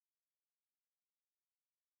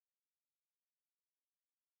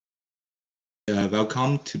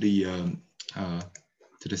Welcome to the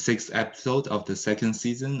sixth episode of the second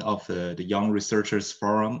season of the Young Researchers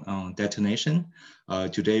Forum on Detonation.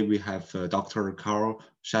 Today we have Dr. Karl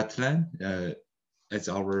Chatelain as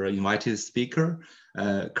our invited speaker.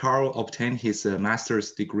 Karl obtained his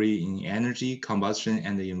master's degree in energy, combustion,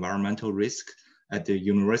 and environmental risk at the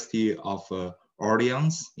University of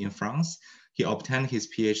Orleans in France. He obtained his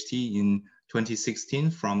PhD in 2016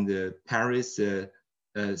 from the Paris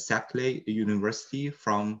Chatelain University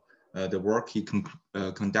from the work he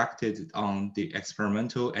conducted on the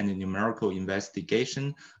experimental and numerical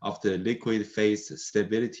investigation of the liquid phase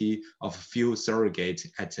stability of fuel surrogate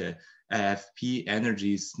at AFP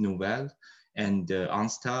Energies Nouvelle and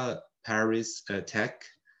Ansta Paris Tech,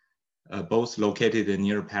 both located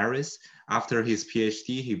near Paris. After his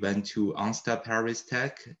PhD, he went to Ansta Paris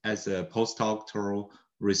Tech as a postdoctoral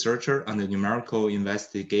researcher on the numerical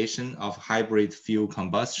investigation of hybrid fuel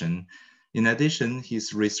combustion. In addition,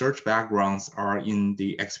 his research backgrounds are in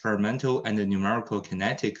the experimental and the numerical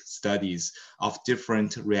kinetic studies of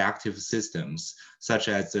different reactive systems, such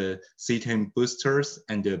as cetane boosters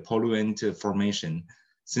and polluant formation.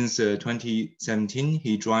 Since 2017,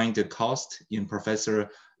 he joined the KAUST in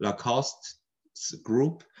Professor Lacoste's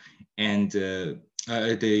group and the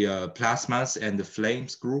plasmas and the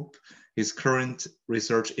flames group. His current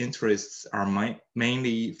research interests are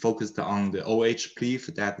mainly focused on the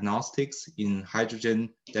OH-PLIF diagnostics in hydrogen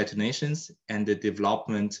detonations and the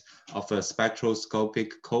development of a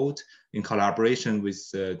spectroscopic code in collaboration with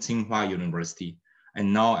Tsinghua University.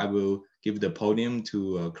 And now I will give the podium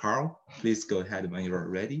to Karl. Please go ahead when you're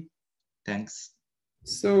ready. Thanks.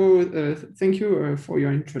 So thank you for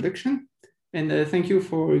your introduction. And thank you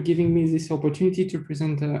for giving me this opportunity to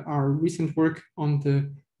present our recent work on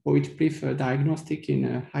the OH-PLIF diagnostic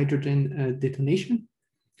in hydrogen detonation.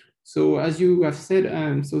 So as you have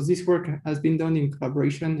said, so this work has been done in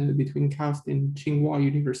collaboration between KAUST and Tsinghua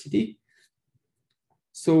University.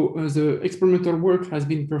 So the experimental work has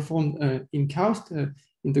been performed in KAUST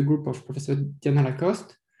in the group of Professor Diana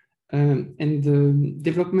Lacoste, and the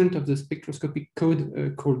development of the spectroscopic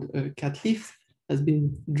code called KA-LIF has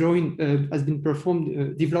been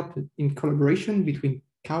developed in collaboration between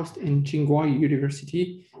KAUST and Tsinghua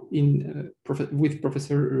University with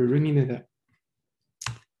Professor Remy Meder.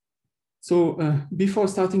 So before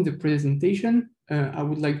starting the presentation, I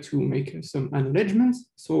would like to make some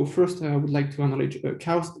acknowledgements. So first, I would like to acknowledge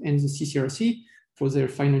KAUST and the CCRC for their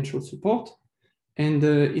financial support. And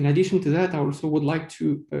in addition to that, I also would like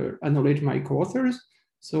to acknowledge my co-authors.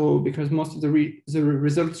 So because most of the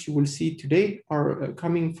results you will see today are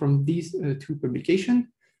coming from these two publications.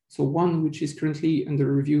 So one which is currently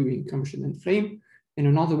under review in Combustion and Flame, and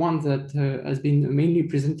another one that has been mainly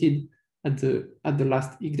presented at the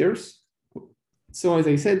last IGDERS. So as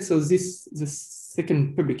I said, so the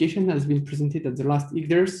second publication has been presented at the last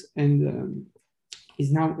IGDERS and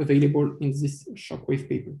is now available in this shockwave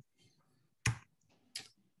paper.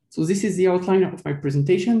 So this is the outline of my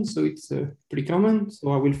presentation. So it's pretty common.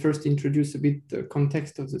 So I will first introduce a bit the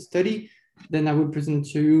context of the study. Then I will present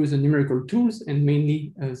to you the numerical tools and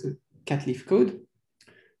mainly the KA-LIF code.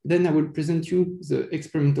 Then I will present you the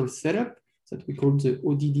experimental setup that we call the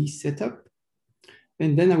ODD setup.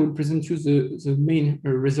 And then I will present you the main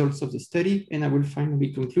results of the study. And I will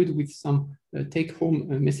finally conclude with some take-home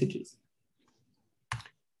messages.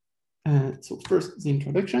 So first, the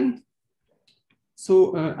introduction.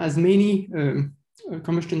 So as many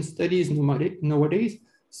combustion studies nowadays,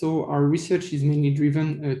 so our research is mainly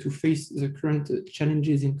driven to face the current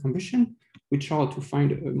challenges in combustion, which are to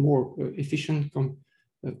find a more efficient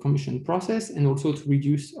combustion process and also to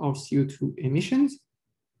reduce our CO2 emissions.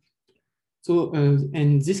 So,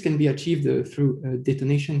 and this can be achieved through a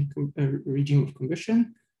detonation regime of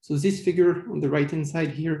combustion. So this figure on the right-hand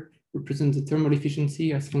side here represents the thermal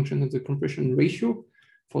efficiency as function of the compression ratio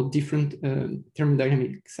for different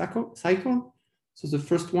thermodynamic cycle. So the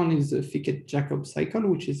first one is the Fickett-Jacob cycle,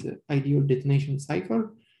 which is the ideal detonation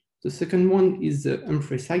cycle. The second one is the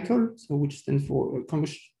Humphrey cycle, so which stands for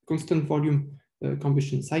constant volume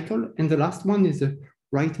combustion cycle. And the last one is the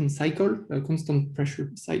Rayton cycle, a constant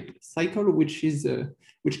pressure cycle,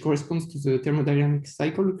 which corresponds to the thermodynamic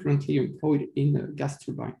cycle currently employed in a gas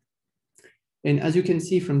turbine. And as you can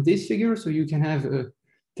see from this figure, so you can have a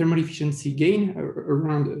thermal efficiency gain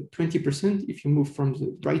around 20% if you move from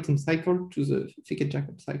the Rayton cycle to the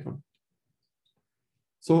Fickett-Jacob cycle.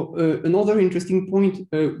 So another interesting point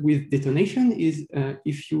with detonation is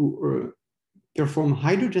if you perform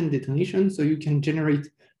hydrogen detonation, so you can generate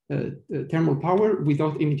thermal power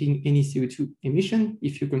without emitting any CO2 emission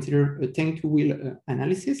if you consider a tank-to-wheel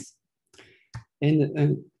analysis.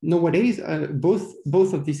 And nowadays,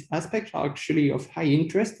 both of these aspects are actually of high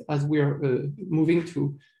interest as we are moving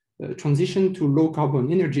to transition to low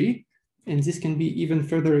carbon energy. And this can be even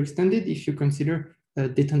further extended if you consider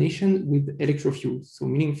detonation with electrofuels, so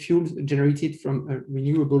meaning fuels generated from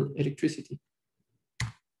renewable electricity.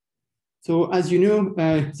 So as you know,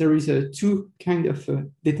 there is two kind of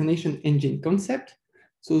detonation engine concept.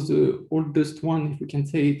 So the oldest one, if we can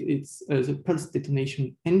say it, it's the pulse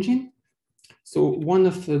detonation engine. So one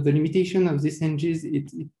of the limitations of this engine is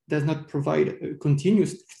it does not provide a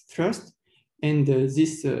continuous thrust, and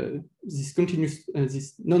this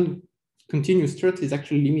non-continuous thrust is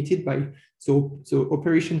actually limited by the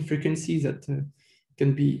operation frequency that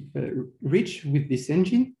can be reached with this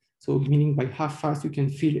engine. So meaning by how fast you can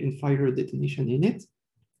feel and fire a detonation in it.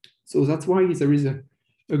 So that's why there is a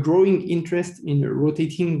growing interest in a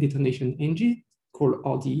rotating detonation engine called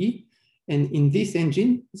RDE. And in this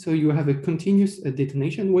engine, so you have a continuous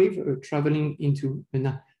detonation wave traveling into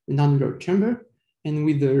an annular chamber. And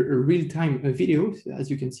with a real-time video, as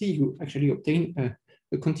you can see, you actually obtain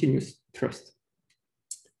a continuous thrust.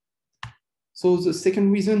 So the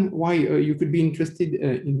second reason why you could be interested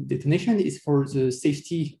in detonation is for the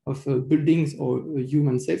safety of buildings or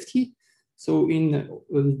human safety. So in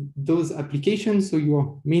those applications, so you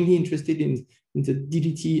are mainly interested in the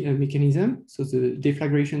DDT mechanism, so the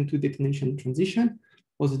deflagration to detonation transition,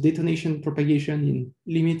 or the detonation propagation in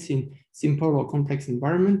limits in simple or complex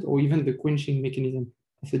environment, or even the quenching mechanism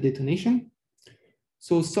of a detonation.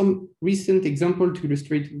 So some recent example to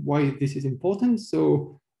illustrate why this is important.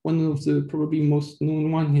 So one of the probably most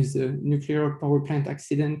known one is the nuclear power plant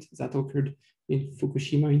accident that occurred in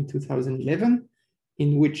Fukushima in 2011,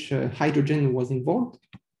 in which hydrogen was involved.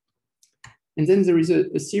 And then there is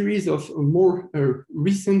a series of more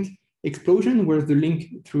recent explosion where the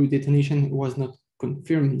link through detonation was not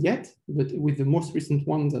confirmed yet, but with the most recent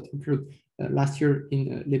one that occurred last year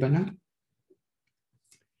in Lebanon.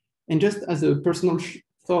 And just as a personal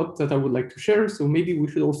thought that I would like to share, so maybe we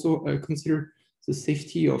should also consider the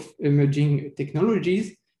safety of emerging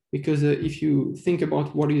technologies, because if you think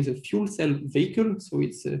about what is a fuel cell vehicle, so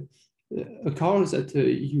it's a car that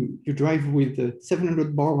you drive with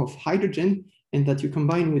 700 bar of hydrogen and that you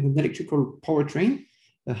combine with an electrical powertrain,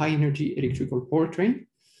 a high energy electrical powertrain.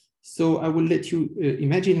 So I will let you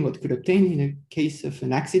imagine what could obtain in a case of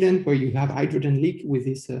an accident where you have hydrogen leak with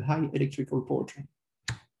this high electrical powertrain.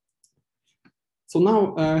 So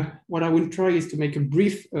now what I will try is to make a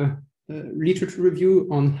brief literature review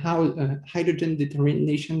on how hydrogen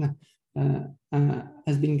detonation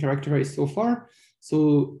has been characterized so far.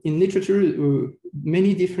 So in literature,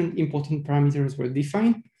 many different important parameters were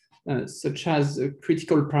defined, such as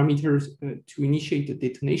critical parameters to initiate a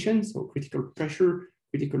detonation, so critical pressure,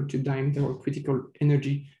 critical tube diameter, or critical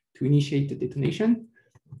energy to initiate the detonation.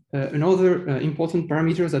 Another important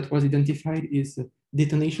parameter that was identified is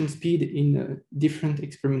detonation speed in different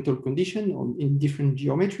experimental conditions or in different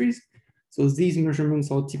geometries. So these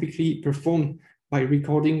measurements are typically performed by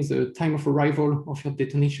recording the time of arrival of your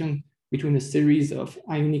detonation between a series of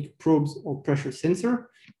ionic probes or pressure sensor.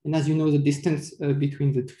 And as you know the distance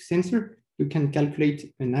between the two sensors, you can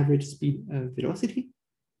calculate an average speed velocity.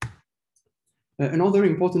 Another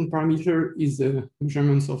important parameter is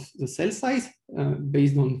measurements of the cell size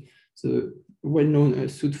based on the well-known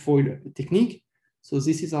soot foil technique. So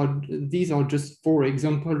these are just 4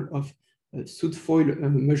 examples of soot foil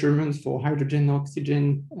measurements for hydrogen,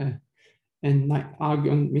 oxygen, and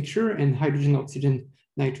argon mixture and hydrogen, oxygen,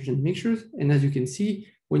 nitrogen mixtures. And as you can see,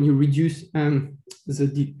 when you reduce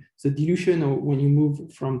the dilution, or when you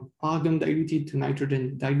move from argon diluted to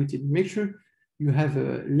nitrogen diluted mixture, you have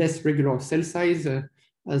a less regular cell size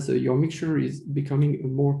as your mixture is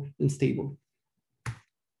becoming more unstable.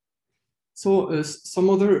 So some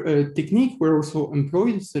other techniques were also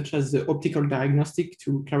employed, such as the optical diagnostic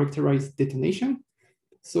to characterize detonation.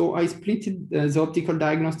 So I split the optical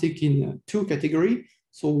diagnostic in 2 categories.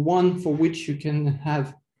 So one for which you can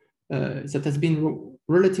have, that has been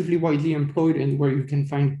relatively widely employed and where you can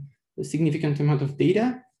find a significant amount of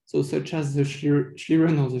data. So such as the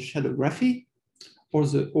Schlieren or the shadowgraphy, or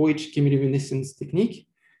the OH chemiluminescence technique.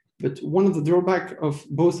 But one of the drawbacks of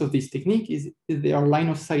both of these techniques is they are line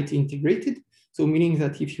of sight integrated. So meaning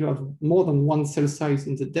that if you have more than one cell size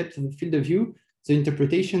in the depth of the field of view, the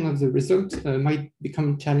interpretation of the result might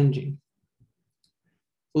become challenging.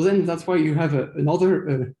 So then that's why you have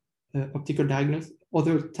another optical diagnostic,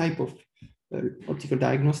 other type of optical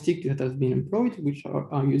diagnostic that has been employed, which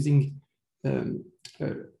are using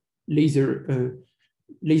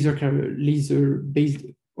laser-based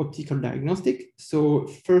optical diagnostic. So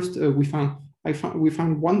first we found we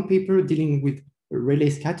found one paper dealing with relay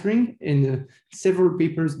scattering and several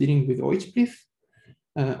papers dealing with OH-PLIF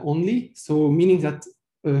only. So meaning that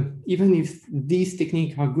even if these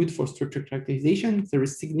techniques are good for structure characterization, there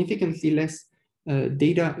is significantly less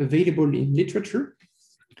data available in literature.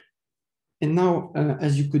 And now,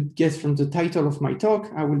 as you could guess from the title of my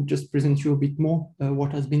talk, I will just present you a bit more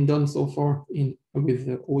what has been done so far with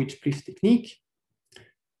the OH-PLIF technique.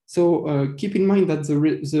 So keep in mind that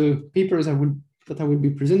the papers that I will be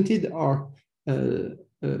presented are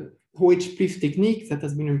OH-PLIF technique that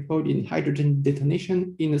has been employed in hydrogen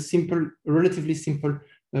detonation in a relatively simple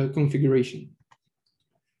configuration.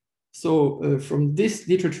 So from this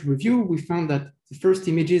literature review, we found that the first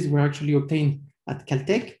images were actually obtained at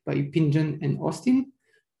Caltech by Pingen and Austin.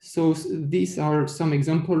 So these are some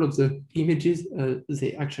examples of the images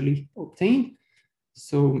they actually obtained.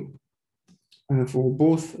 So for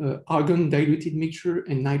both argon diluted mixture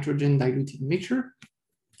and nitrogen diluted mixture.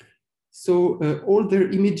 So all their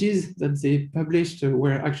images that they published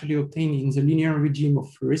were actually obtained in the linear regime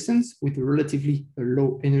of fluorescence with a relatively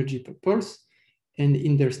low energy per pulse. And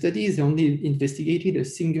in their studies, they only investigated a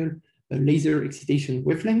single laser excitation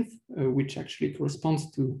wavelength, which actually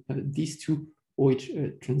corresponds to these two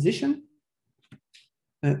OH transition.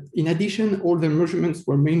 In addition, all the measurements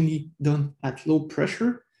were mainly done at low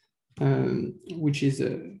pressure, which is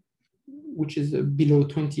below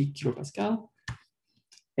 20 kilopascal.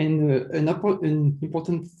 And an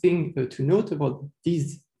important thing to note about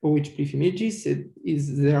these OH-PLIF images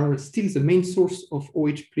is they are still the main source of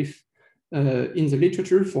OH-PLIF in the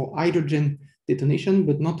literature for hydrogen detonation,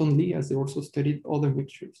 but not only, as they also studied other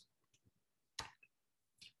mixtures.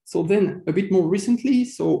 So then a bit more recently,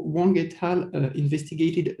 so Wang et al.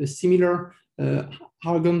 Investigated a similar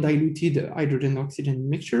argon diluted hydrogen oxygen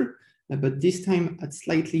mixture, but this time at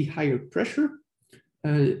slightly higher pressure.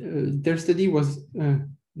 Their study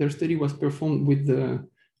was performed with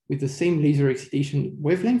the same laser excitation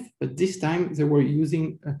wavelength, but this time they were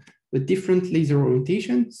using a different laser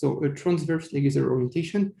orientation, so a transverse laser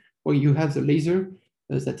orientation, where you have the laser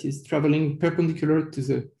that is traveling perpendicular to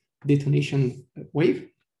the detonation wave.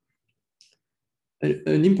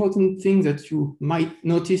 An important thing that you might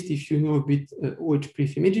notice if you know a bit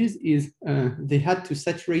OH-PLIF images is they had to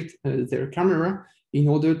saturate their camera in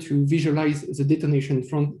order to visualize the detonation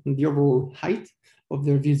from the overall height of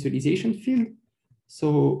their visualization field.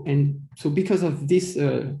 So because of this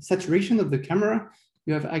saturation of the camera,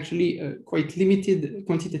 you have actually quite limited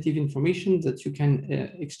quantitative information that you can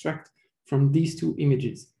extract from these two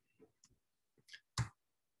images.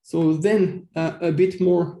 So then a bit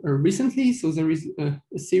more recently, so there is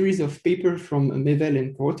a series of papers from Mevel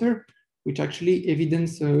and Porter, which actually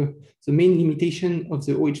evidence the main limitation of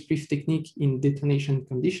the OH-PLIF technique in detonation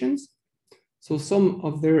conditions. So some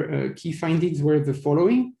of their key findings were the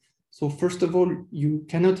following. So first of all, you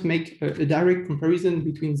cannot make a direct comparison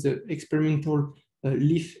between the experimental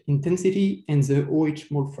LIF intensity and the OH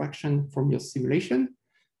mole fraction from your simulation.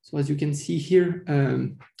 So as you can see here,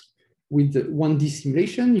 with the 1D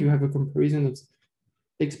simulation, you have a comparison of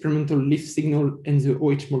experimental LIF signal and the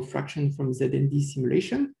OH mole fraction from ZND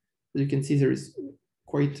simulation. As you can see, there is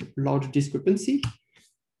quite large discrepancy.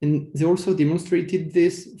 And they also demonstrated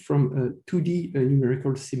this from a 2D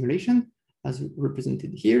numerical simulation, as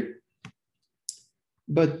represented here.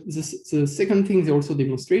 But the second thing they also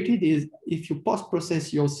demonstrated is if you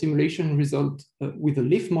post-process your simulation result with a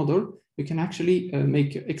LIF model, you can actually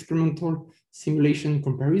make experimental simulation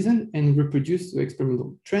comparison and reproduce the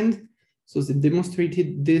experimental trend. So they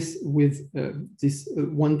demonstrated this with this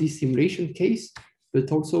 1D simulation case,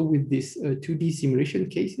 but also with this 2D simulation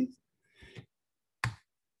cases.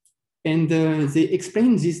 And they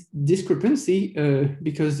explain this discrepancy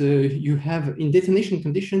because you have, in detonation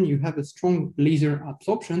condition, you have a strong laser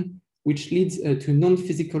absorption, which leads to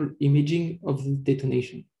non-physical imaging of the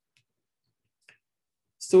detonation.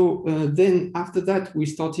 So then after that, we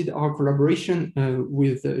started our collaboration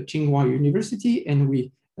with Tsinghua University, and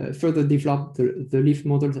we further developed the LIF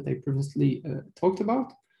model that I previously talked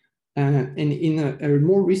about. And in a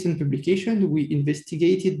more recent publication, we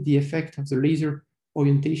investigated the effect of the laser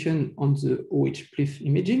orientation on the OH-PLIF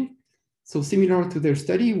imaging. So similar to their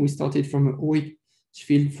study, we started from an OH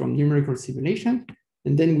field from numerical simulation,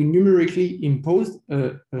 and then we numerically imposed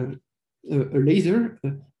a laser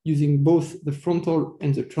using both the frontal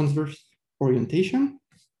and the transverse orientation.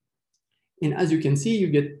 And as you can see, you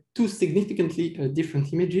get two significantly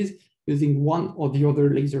different images using one or the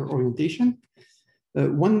other laser orientation.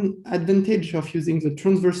 One advantage of using the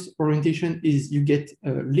transverse orientation is you get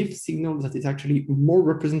a LIF signal that is actually more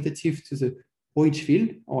representative to the OH field,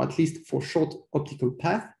 or at least for short optical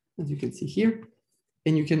path, as you can see here.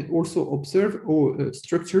 And you can also observe a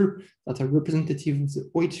structure that are representative of the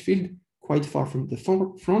OH field quite far from the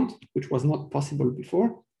front, which was not possible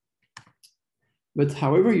before. But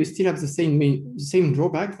however, you still have the same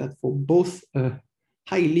drawback that for both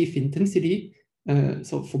high LIF intensity,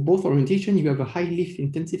 so for both orientation, you have a high LIF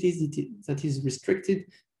intensity that is restricted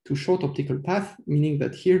to short optical path, meaning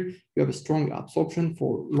that here you have a strong absorption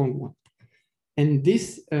for long one. And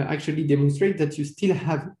this actually demonstrates that you still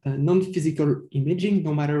have non-physical imaging,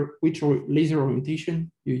 no matter which laser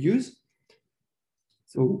orientation you use.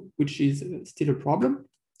 So, which is still a problem.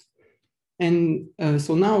 And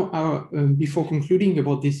so now, before concluding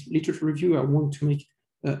about this literature review, I want to make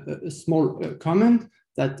a small comment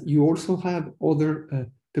that you also have other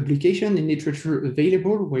publication in literature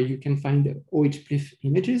available where you can find OH-PLIF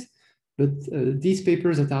images. But these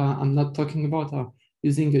papers that I'm not talking about are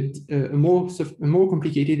using a more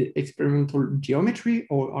complicated experimental geometry,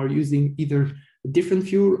 or are using either a different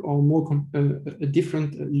fuel or a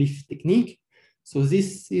different LIF technique. So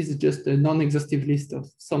this is just a non-exhaustive list of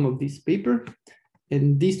some of these papers.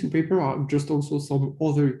 And these two papers are just also some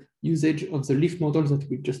other usage of the LIF models that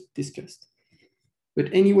we just discussed. But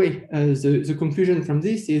anyway, the conclusion from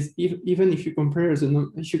this is even if you compare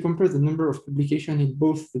the number of publications in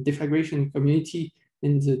both the deflagration community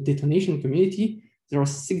and the detonation community, there are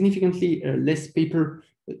significantly less paper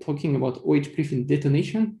talking about OH-PLIF in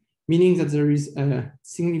detonation, meaning that there is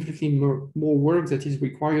significantly more work that is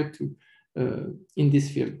required to in this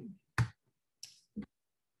field.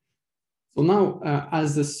 So now,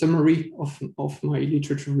 as a summary of my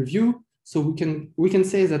literature review, so we can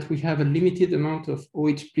say that we have a limited amount of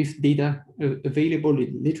OH-PLIF data available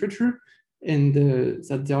in literature, and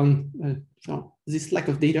that this lack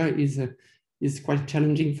of data is quite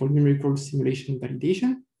challenging for numerical simulation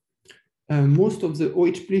validation. Most of the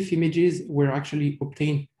OH-PLIF images were actually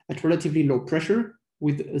obtained at relatively low pressure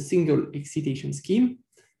with a single excitation scheme.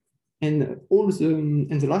 And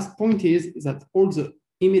the last point is that all the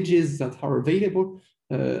images that are available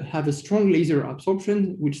have a strong laser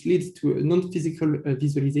absorption, which leads to a non-physical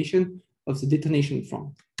visualization of the detonation front.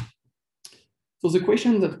 So the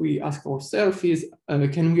question that we ask ourselves is,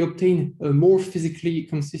 can we obtain a more physically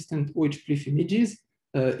consistent OH-PLIF images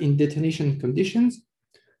in detonation conditions?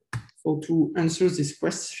 So to answer this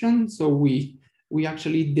question, so we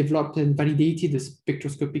actually developed and validated a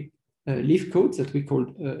spectroscopic LIF codes that we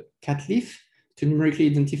called KA-LIF to numerically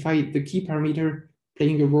identify the key parameter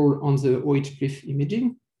playing a role on the OH-PLIF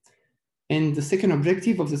imaging. And the second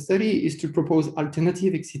objective of the study is to propose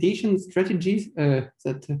alternative excitation strategies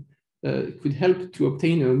that could help to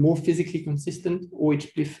obtain a more physically consistent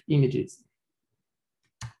OH-PLIF images.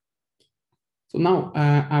 So now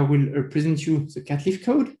I will present you the KA-LIF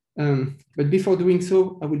code. But before doing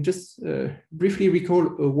so, I will just briefly recall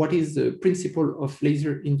what is the principle of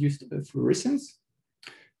laser-induced fluorescence.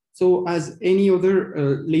 So as any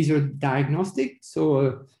other laser diagnostic,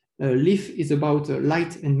 so LIF is about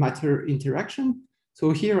light and matter interaction.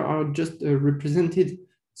 So here are just represented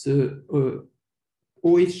the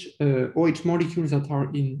OH molecules that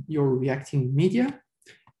are in your reacting media.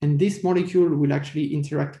 And this molecule will actually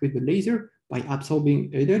interact with the laser by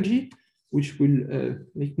absorbing energy, which will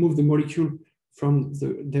move the molecule from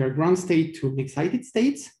their ground state to an excited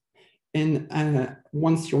state. And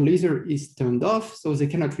once your laser is turned off, so they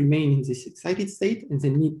cannot remain in this excited state, and they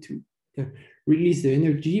need to release the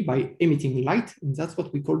energy by emitting light, and that's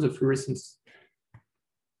what we call the fluorescence.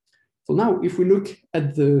 So now, if we look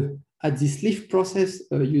at this LIF process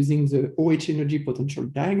using the OH energy potential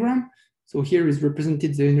diagram, so here is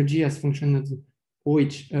represented the energy as function of the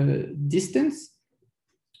OH distance.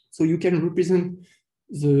 So you can represent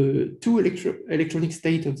the two electronic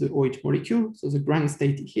state of the OH molecule, so the ground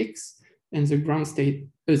state X and the ground state,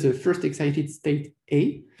 the first excited state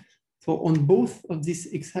A. So on both of these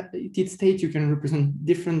excited states, you can represent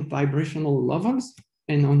different vibrational levels.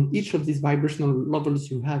 And on each of these vibrational levels,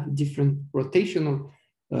 you have different rotational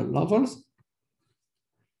levels.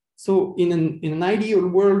 So in an ideal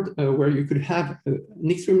world where you could have an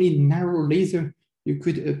extremely narrow laser, you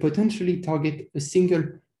could potentially target a single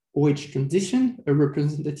OH transition, a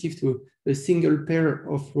representative to a single pair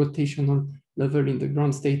of rotational level in the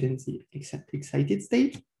ground state and the excited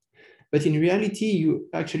state. But in reality, you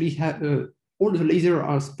actually have all the lasers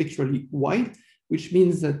are spectrally wide, which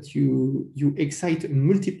means that you excite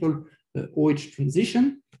multiple OH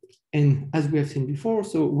transition. And as we have seen before,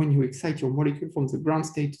 so when you excite your molecule from the ground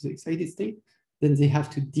state to the excited state, then they have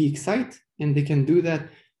to de-excite, and they can do that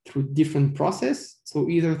through different process. So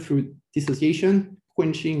either through dissociation,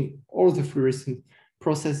 quenching, or the fluorescent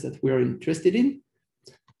process that we are interested in.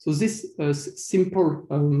 So this simple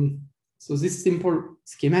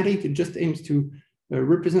schematic just aims to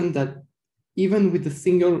represent that even with a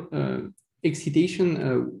single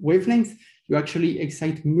excitation wavelength, you actually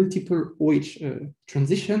excite multiple OH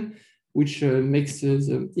transition, which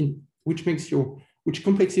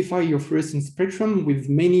complexify your fluorescence spectrum with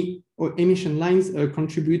many emission lines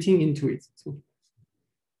contributing into it.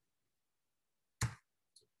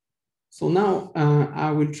 So now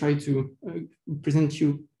I will try to present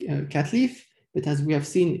you KA-LIF, but as we have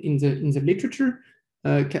seen in the literature,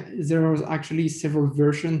 there are actually several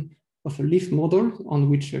versions of a LIF model on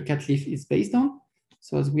which KA-LIF is based on.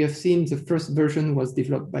 So as we have seen, the first version was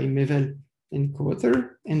developed by Mevel and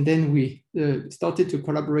co-author, and then we started to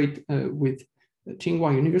collaborate with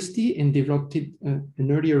Tsinghua University and developed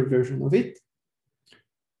an earlier version of it.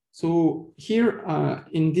 So here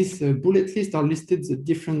in this bullet list are listed the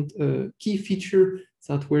different key features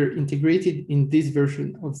that were integrated in this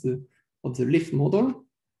version of the LIF model.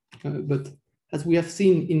 But as we have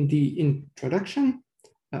seen in the introduction,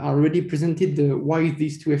 I already presented why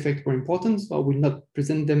these two effects were important, so I will not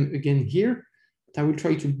present them again here. But I will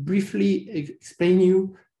try to briefly explain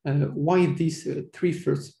you why these three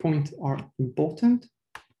first points are important.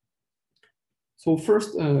 So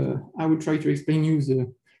first, I will try to explain you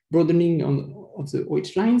the broadening of the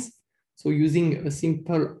OH lines. So using a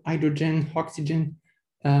simple hydrogen-oxygen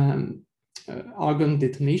argon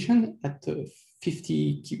detonation at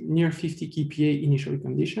near 50 kPa initial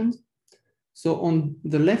conditions. So on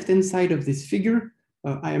the left-hand side of this figure,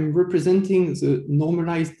 I am representing the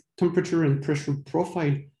normalized temperature and pressure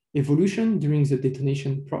profile evolution during the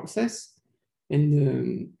detonation process.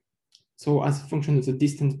 And so as a function of the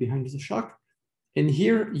distance behind the shock. And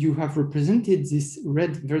here you have represented this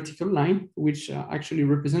red vertical line, which actually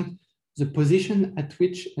represents the position at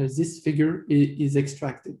which this figure is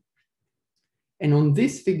extracted. And on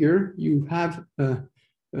this figure, you have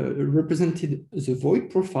represented the void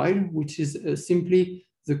profile, which is simply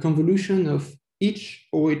the convolution of each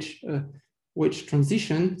OH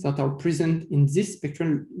transition that are present in this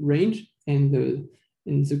spectral range, and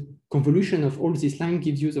the convolution of all this line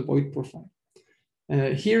gives you the void profile.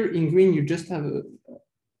 Here in green, you just have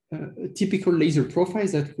a typical laser profile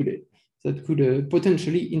that could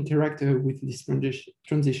potentially interact with these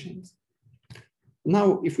transitions.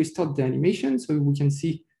 Now, if we start the animation, so we can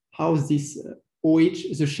see how this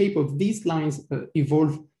the shape of these lines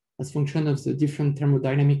evolve as function of the different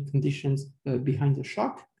thermodynamic conditions behind the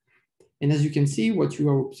shock. And as you can see, what you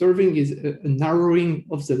are observing is a narrowing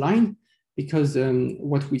of the line, because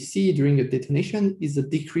what we see during a detonation is a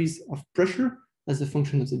decrease of pressure as a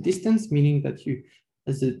function of the distance, meaning that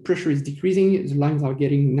as the pressure is decreasing, the lines are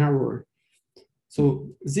getting narrower. So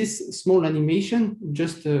this small animation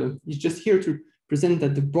is just here to present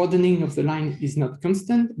that the broadening of the line is not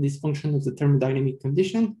constant, this function of the thermodynamic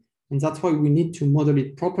condition, and that's why we need to model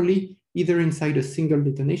it properly, either inside a single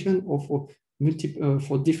detonation or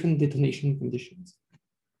for different detonation conditions.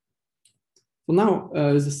 So now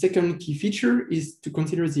the second key feature is to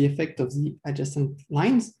consider the effect of the adjacent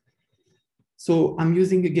lines. So I'm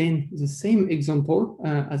using again the same example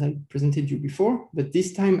as I presented you before, but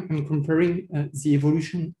this time I'm comparing the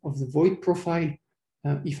evolution of the void profile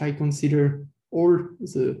if I consider all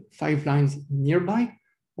the 5 lines nearby,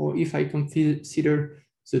 or if I consider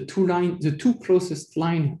the two closest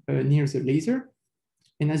line near the laser.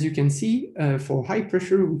 And as you can see, for high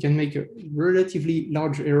pressure, we can make a relatively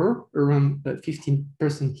large error, around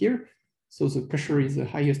 15% here. So the pressure is the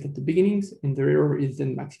highest at the beginnings, and the error is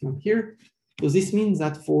then maximum here. So this means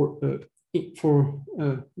that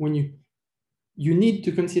when you need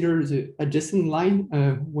to consider the adjacent line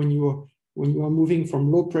when you are moving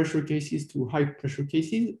from low pressure cases to high pressure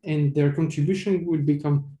cases, and their contribution will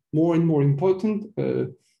become more and more important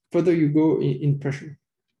further you go in pressure.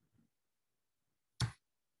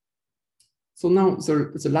 So now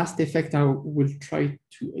the last effect I will try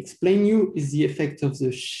to explain you is the effect of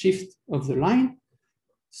the shift of the line.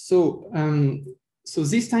 So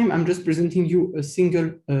this time I'm just presenting you a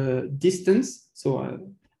single distance, so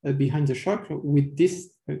behind the shock with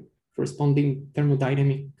this corresponding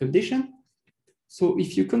thermodynamic condition. So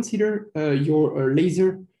if you consider your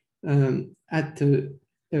laser at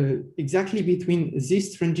exactly between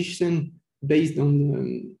this transition based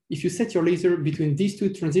on, if you set your laser between these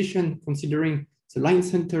two transitions, considering the line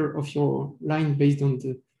center of your line based on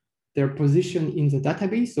their position in the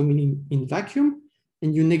database, so meaning in vacuum,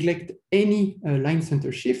 and you neglect any line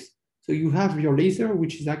center shifts, so you have your laser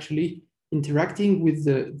which is actually interacting with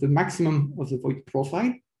the maximum of the void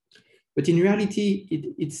profile. But in reality,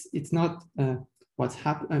 it's not what's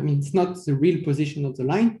happening. I mean, it's not the real position of the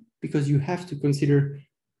line, because you have to consider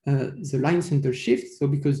the line center shift. So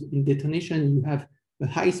because in detonation, you have a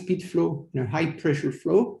high speed flow and a high pressure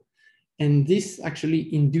flow, and this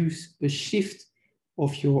actually induces a shift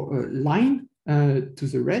of your line to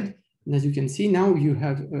the red. And as you can see now, you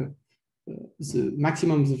have the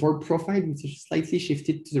maximum the Voigt profile, which is slightly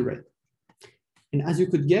shifted to the red. And as you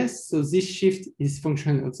could guess, so this shift is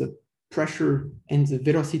function of the pressure and the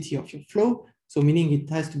velocity of your flow. So meaning it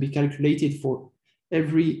has to be calculated for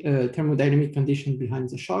every thermodynamic condition behind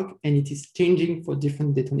the shock, and it is changing for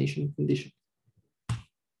different detonation conditions.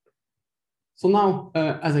 So now,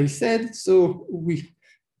 as I said, so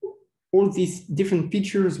all these different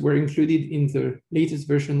features were included in the latest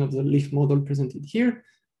version of the LIF model presented here,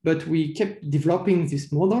 but we kept developing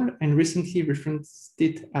this model and recently referenced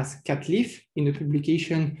it as KA-LIF in a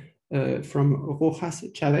publication from Rojas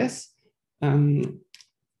Chavez. And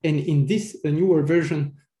in this newer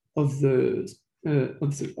version of the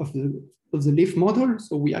LIF model,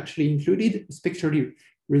 so we actually included a spectrally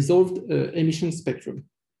resolved emission spectrum.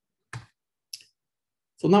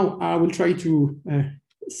 So now I will try to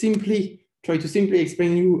simply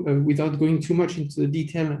explain you without going too much into the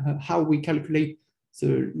detail how we calculate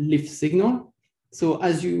the LIF signal. So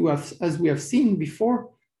as we have seen before,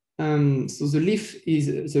 so the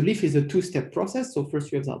LIF is a two-step process. So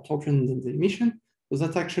first you have the absorption and then the emission. So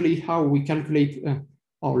that's actually how we calculate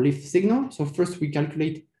our LIF signal. So first we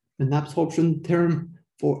calculate an absorption term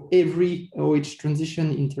for every OH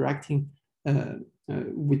transition interacting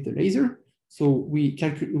with the laser. So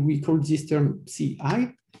we call this term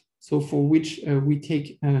CI. So for which we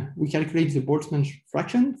calculate the Boltzmann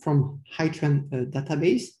fraction from Hydroxyl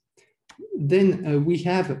database. Then we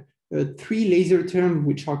have three laser terms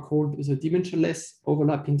which are called the dimensionless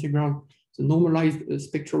overlap integral, the normalized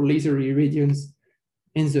spectral laser irradiance,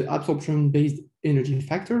 and the absorption-based energy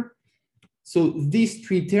factor. So these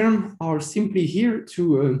three terms are simply here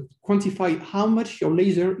to quantify how much your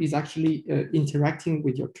laser is actually interacting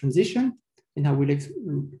with your transition. And I will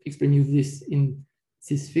explain you this in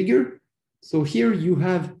this figure. So here you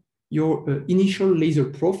have your initial laser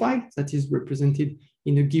profile that is represented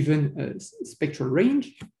in a given spectral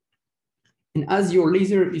range. And as your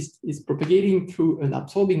laser is propagating through an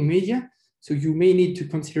absorbing media, so you may need to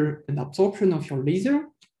consider an absorption of your laser.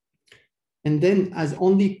 And then as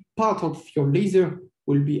only part of your laser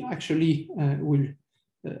will be actually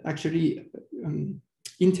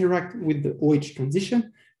interact with the OH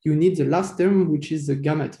transition, you need the last term, which is the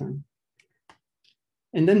gamma term.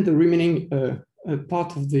 And then the remaining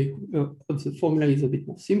part of the formula is a bit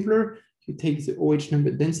more simpler. You take the OH number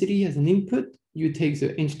density as an input, you take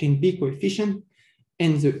the Einstein-B coefficient,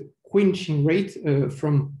 and the quenching rate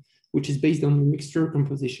which is based on the mixture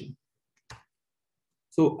composition.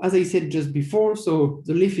 So as I said just before, so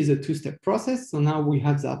the LIF is a two-step process. So now we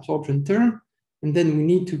have the absorption term, and then we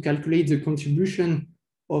need to calculate the contribution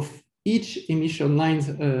of each emission lines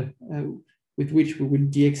with which we will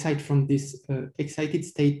de-excite from this excited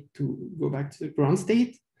state to go back to the ground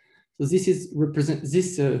state. So this is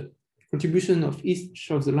contribution of each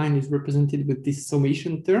of the line is represented with this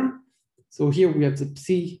summation term. So here we have the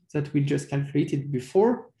psi that we just calculated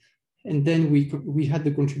before, and then we had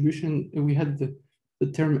the contribution. We had the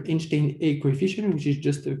term Einstein-A coefficient, which is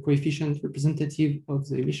just a coefficient representative of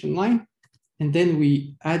the emission line. And then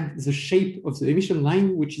we add the shape of the emission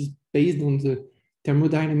line, which is based on the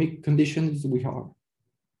thermodynamic conditions we have.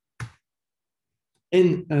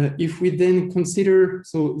 And if we then consider,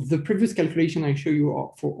 so the previous calculation I show you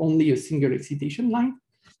are for only a single excitation line,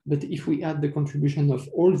 but if we add the contribution of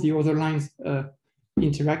all the other lines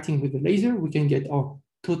interacting with the laser, we can get our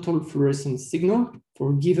total fluorescence signal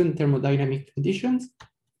for given thermodynamic conditions.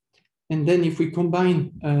 And then if we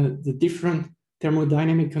combine the different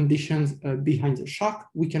thermodynamic conditions behind the shock,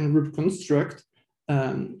 we can reconstruct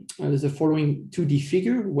the following 2D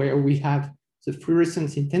figure where we have the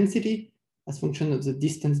fluorescence intensity as function of the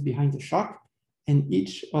distance behind the shock. And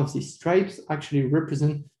each of these stripes actually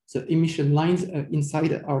represent the emission lines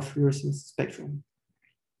inside our fluorescence spectrum.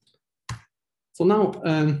 So now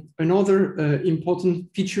another important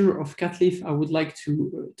feature of KA-LIF I would like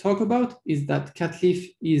to talk about is that KA-LIF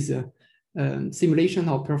is a simulation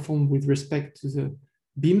are performed with respect to the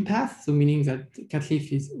beam path. So meaning that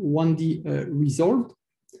KA-LIF is 1D resolved.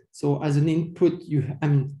 So as an input,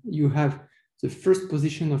 you have the first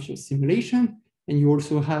position of your simulation, and you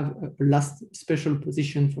also have a last special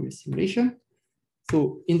position for your simulation.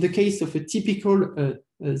 So in the case of a typical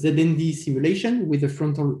ZND simulation with a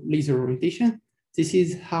frontal laser orientation, this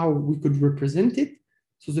is how we could represent it.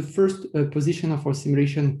 So the first position of our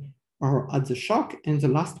simulation are at the shock, and the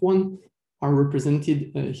last one are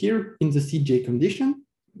represented here in the CJ condition.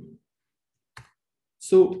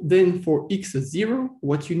 So then for x0,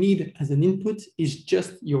 what you need as an input is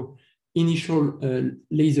just your initial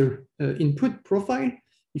laser input profile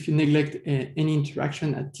if you neglect any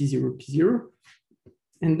interaction at T0, P0.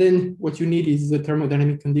 And then what you need is the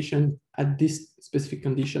thermodynamic condition at this specific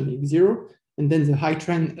condition, x0, and then the high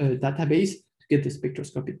trend database to get the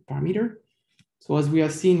spectroscopic parameter. So as we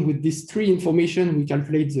have seen with these three information, we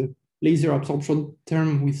calculate the laser absorption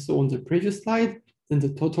term we saw on the previous slide, then the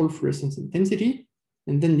total fluorescence intensity.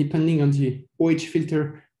 And then depending on the OH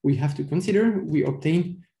filter we have to consider, we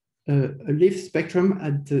obtain a LIF spectrum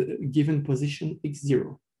at the given position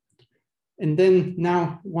x0. And then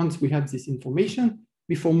now, once we have this information,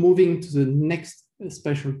 before moving to the next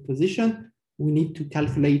special position, we need to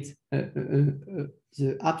calculate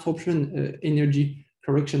the absorption energy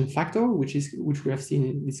correction factor, which we have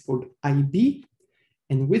seen is called IB.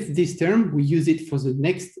 And with this term, we use it for the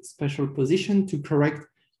next special position to correct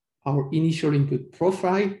our initial input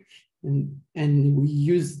profile. And we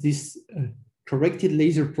use this corrected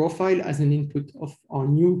laser profile as an input of our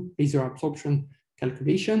new laser absorption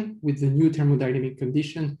calculation with the new thermodynamic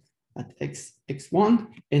condition at x1.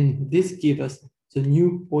 And this gives us the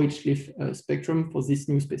new OH LIF spectrum for this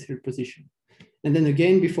new special position. And then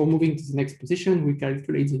again, before moving to the next position, we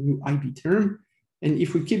calculate the new IB term. And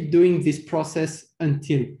if we keep doing this process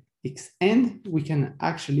until xn, we can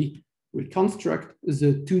actually reconstruct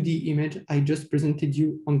the 2D image I just presented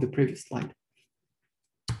you on the previous slide.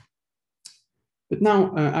 But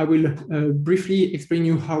now I will briefly explain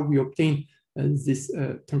you how we obtain this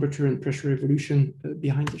temperature and pressure evolution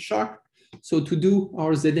behind the shock. So to do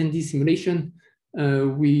our ZND simulation,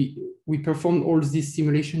 we performed all this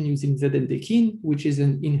simulation using ZND-Kin, which is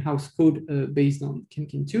an in-house code based on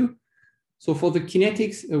Kin 2. So for the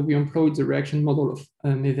kinetics, we employed the reaction model of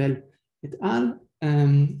Mevel et al.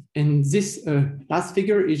 And this last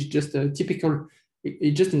figure is just a typical,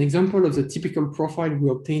 it's just an example of the typical profile we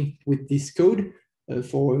obtain with this code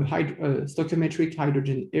for stoichiometric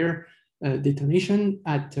hydrogen air detonation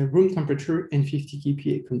at room temperature and 50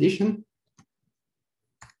 kPa condition.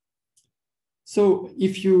 So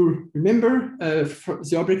if you remember,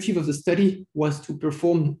 the objective of the study was to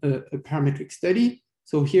perform a parametric study.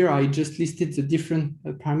 So here I just listed the different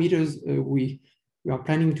parameters we are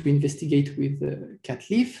planning to investigate with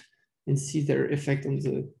KA-LIF and see their effect on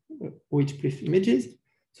the OH-PLIF images.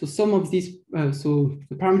 So some of these, so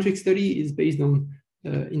the parametric study is based on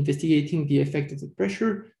investigating the effect of the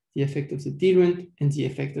pressure, the effect of the diluent, and the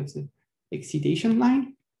effect of the excitation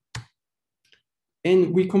line.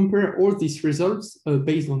 And we compare all these results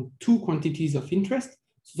based on two quantities of interest.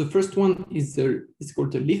 So the first one is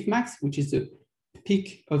called the LIF max, which is the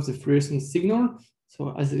peak of the fluorescence signal.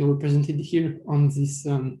 So as represented here on this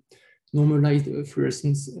normalized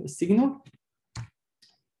fluorescence signal.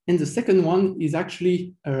 And the second one is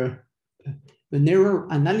actually an error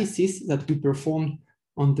analysis that we performed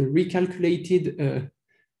on the recalculated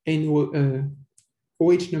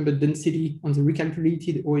OH number density, on the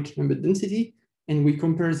recalculated OH number density. And we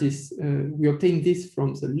compare this, we obtain this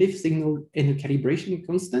from the LIF signal and a calibration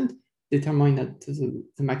constant determined at the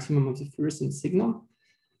maximum of the fluorescence signal.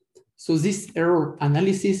 So this error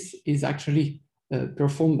analysis is actually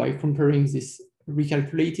performed by comparing this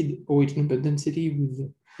recalculated OH number density with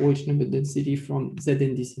the OH number density from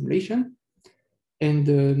ZND simulation. And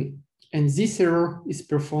this error is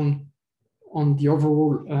performed on the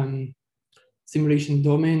overall simulation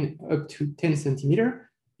domain up to 10 centimeter.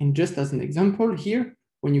 And just as an example here,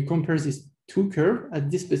 when you compare these two curves at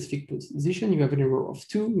this specific position, you have an error of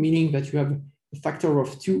 2, meaning that you have a factor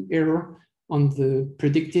of 2 error on the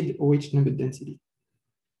predicted OH number density.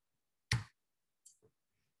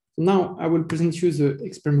 Now I will present you the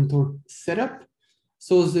experimental setup.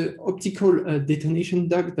 So the optical detonation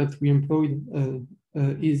duct that we employed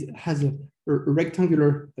has a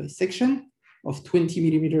rectangular section of 20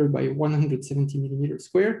 millimeter by 170 millimeter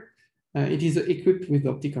square. It is equipped with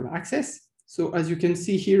optical access. So as you can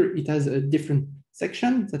see here, it has a different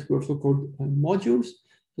section that we also call modules.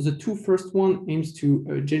 So the two first one aims to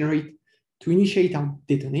initiate our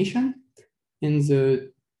detonation, and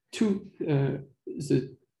the two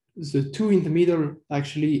in the middle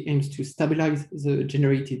actually aims to stabilize the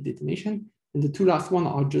generated detonation, and the two last one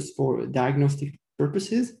are just for diagnostic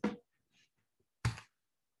purposes.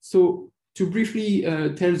 So to briefly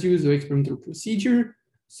tell you the experimental procedure,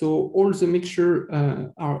 so all the mixture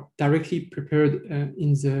are directly prepared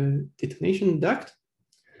in the detonation duct.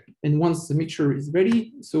 And once the mixture is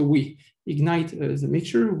ready, so we ignite the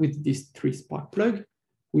mixture with this 3-spark plug,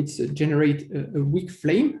 which generate a weak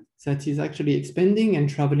flame that is actually expanding and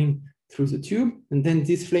traveling through the tube. And then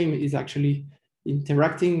this flame is actually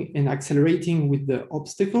interacting and accelerating with the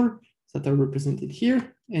obstacle that are represented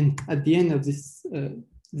here. And at the end of this,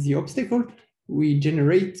 the obstacle, we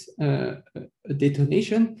generate a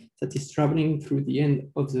detonation that is traveling through the end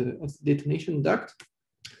of the detonation duct.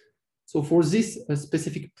 So for this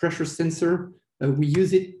specific pressure sensor, we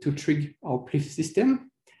use it to trigger our PLIF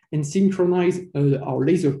system and synchronize our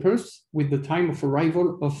laser pulse with the time of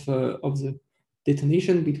arrival of the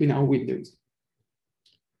detonation between our windows.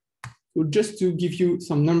 So just to give you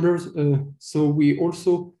some numbers, so we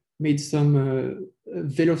also made some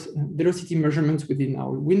velocity measurements within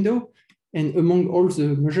our window. And among all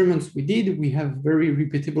the measurements we did, we have very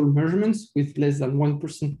repeatable measurements with less than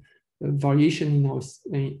 1% variation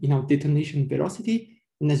in our detonation velocity.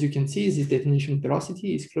 And as you can see, this detonation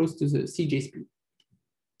velocity is close to the CJ speed.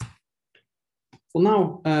 So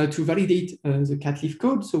now to validate the KA-LIF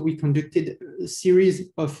code, so we conducted a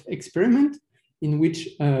series of experiments in which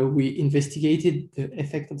we investigated the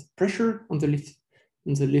effect of the pressure on the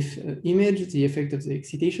LIF image, the effect of the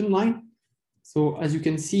excitation line. So as you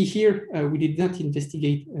can see here, we did not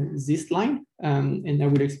investigate this line, and I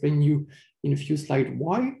will explain you in a few slides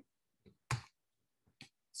why.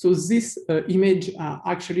 So this image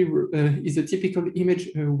actually is a typical image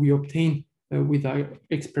we obtain with our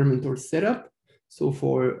experimental setup. So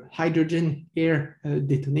for hydrogen air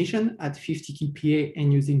detonation at 50 kPa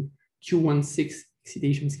and using Q16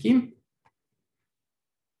 excitation scheme.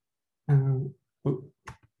 Oh,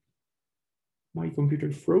 my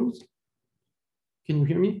computer froze. Can you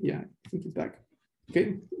hear me? Yeah, I think it's back.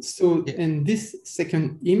 Okay, so and this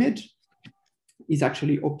second image is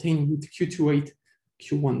actually obtained with Q28,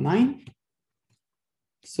 Q19.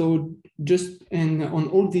 So just, and on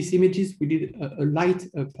all these images, we did a light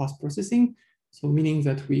post-processing. So meaning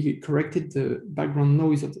that we corrected the background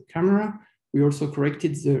noise of the camera. We also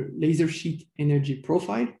corrected the laser sheet energy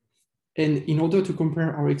profile. And in order to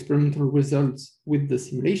compare our experimental results with the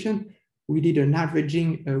simulation, we did an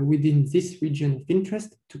averaging within this region of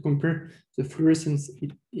interest to compare the fluorescence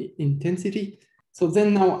intensity. So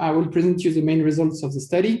then now I will present you the main results of the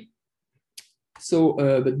study. So,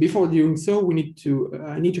 but before doing so, I need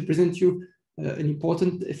to present you an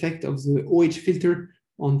important effect of the OH filter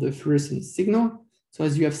on the fluorescence signal. So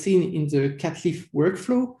as you have seen in the KA-LIF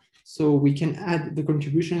workflow, so we can add the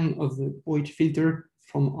contribution of the OH filter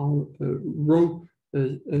from our raw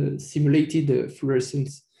simulated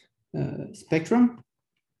fluorescence spectrum.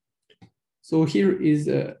 So here is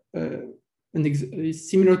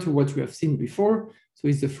similar to what we have seen before. So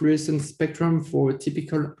it's the fluorescence spectrum for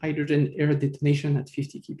typical hydrogen air detonation at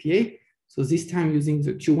 50 kPa. So this time using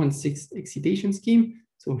the Q16 excitation scheme.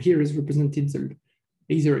 So here is represented the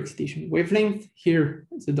laser excitation wavelength. Here,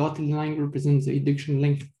 the dotted line represents the induction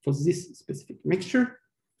length for this specific mixture.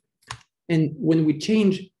 And when we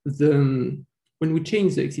change the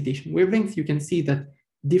excitation wavelength, you can see that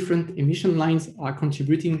different emission lines are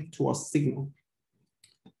contributing to our signal.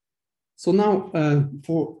 So now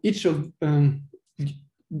for each of,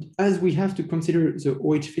 as we have to consider the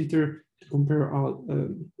OH filter to compare our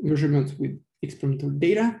measurements with experimental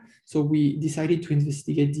data, so we decided to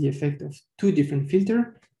investigate the effect of two different filters.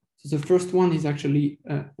 So the first one is actually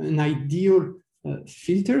an ideal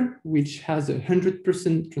filter, which has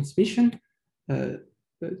 100% transmission, 2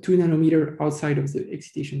 nanometer outside of the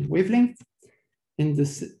excitation wavelength. And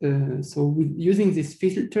this, so using this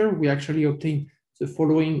filter, we actually obtain the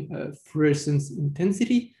following fluorescence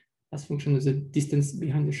intensity as function of the distance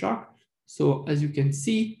behind the shock. So as you can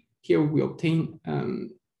see here, we obtain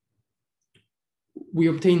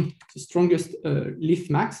the strongest LIF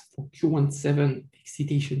max for Q17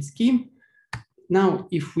 excitation scheme. Now,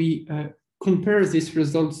 if we compare these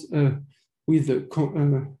results with the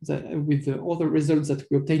other results that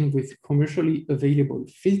we obtain with commercially available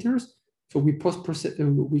filters, so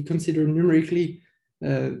we consider numerically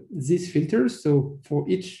these filters. So for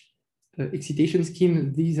each excitation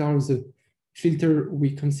scheme, these are the filter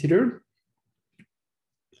we considered.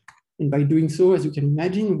 And by doing so, as you can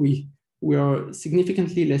imagine, we are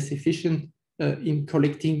significantly less efficient in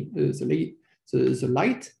collecting the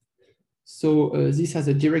light. So this has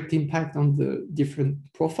a direct impact on the different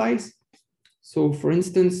profiles. So for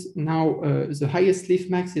instance, now the highest LIF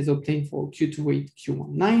max is obtained for Q28,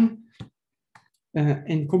 Q19.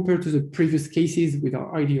 And compared to the previous cases with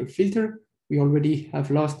our ideal filter, we already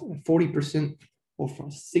have lost 40% of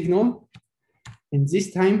our signal. And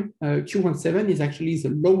this time, Q17 is actually the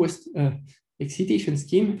lowest excitation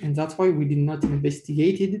scheme, and that's why we did not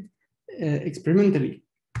investigate it experimentally.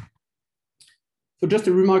 So just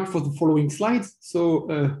a remark for the following slides. So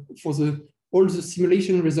for the all the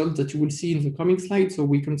simulation results that you will see in the coming slide. So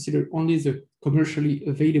we consider only the commercially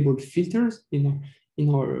available filters in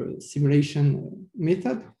our simulation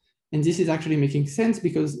method. And this is actually making sense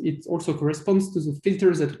because it also corresponds to the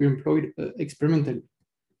filters that we employed experimentally.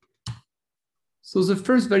 So the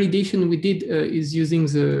first validation we did is using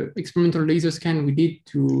the experimental laser scan we did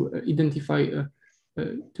to identify,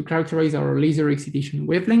 to characterize our laser excitation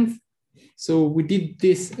wavelength. So we did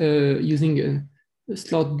this using a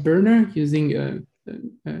slot burner, using a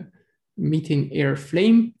methane air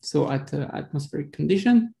flame, so at atmospheric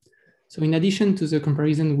condition. So in addition to the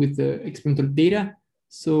comparison with the experimental data,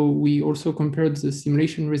 so we also compared the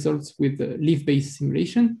simulation results with the LIF-based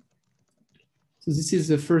simulation. So this is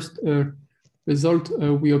the first result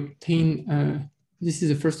we obtain. This is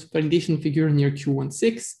the first validation figure near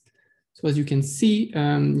Q16. So as you can see,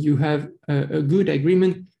 you have a good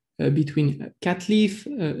agreement between KA-LIF,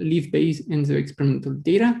 LIF-based, and the experimental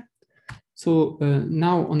data. So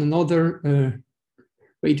now on another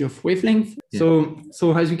range of wavelength. Yeah.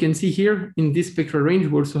 So as you can see here, in this spectral range,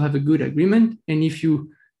 we also have a good agreement. And if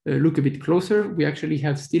you look a bit closer, we actually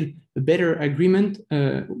have still a better agreement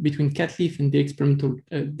between KA-LIF and the experimental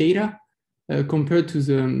data compared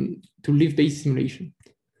to LIF-based simulation.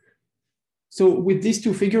 So with these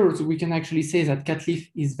two figures, we can actually say that KA-LIF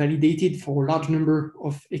is validated for a large number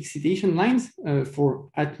of excitation lines for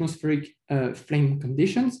atmospheric flame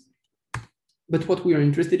conditions. But what we are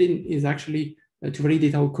interested in is actually to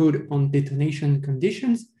validate our code on detonation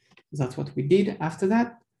conditions. That's what we did after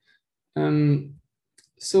that.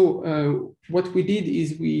 What we did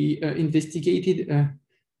is we investigated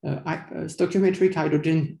stoichiometric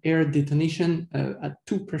hydrogen air detonation at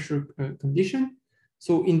two pressure conditions.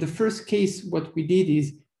 So in the first case, what we did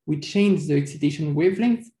is we changed the excitation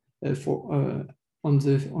wavelength on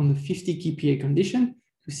the 50 kPa condition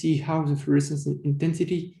to see how the fluorescence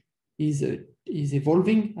intensity is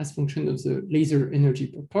evolving as function of the laser energy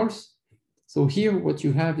per pulse. So here, what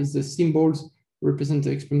you have is the symbols represent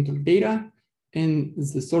the experimental data, and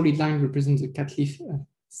the solid line represents the KA-LIF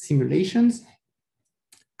simulations.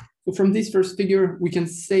 So from this first figure, we can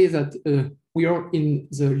say that we are in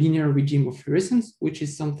the linear regime of fluorescence, which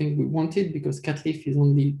is something we wanted because KA-LIF is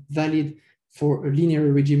only valid for a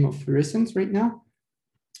linear regime of fluorescence right now.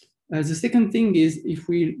 The second thing is if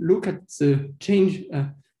we look at the change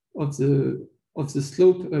of the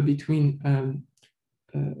slope between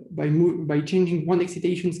by changing one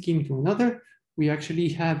excitation scheme to another, we actually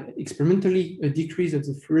have experimentally a decrease of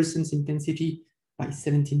the fluorescence intensity by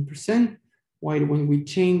 17%, while when we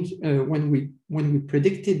change when we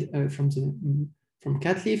predicted from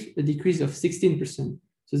KA-LIF a decrease of 16%.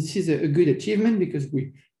 So this is a good achievement because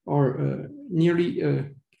we are nearly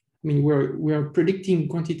we are predicting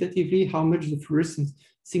quantitatively how much the fluorescence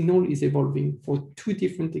signal is evolving for two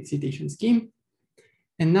different excitation schemes.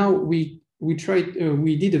 And now we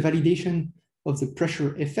did a validation of the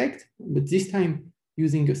pressure effect, but this time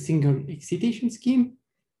using a single excitation scheme.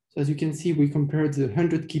 So as you can see, we compared the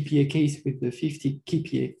 100 kPa case with the 50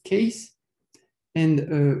 kPa case.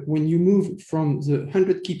 And when you move from the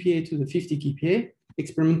 100 kPa to the 50 kPa,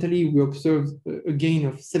 experimentally, we observed a gain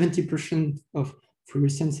of 70% of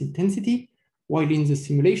fluorescence intensity, while in the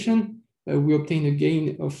simulation, we obtained a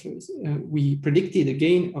gain of, we predicted a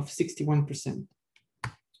gain of 61%.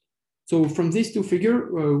 So from these two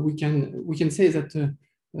figures, we can say that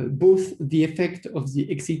both the effect of the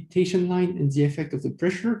excitation line and the effect of the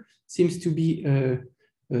pressure seems to be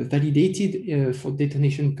validated for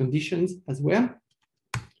detonation conditions as well.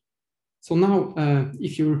 So now,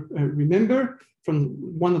 if you remember, from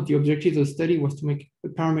one of the objectives of the study was to make a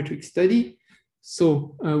parametric study.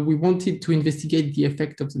 So we wanted to investigate the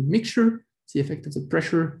effect of the mixture, the effect of the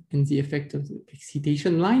pressure, and the effect of the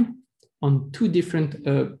excitation line on two different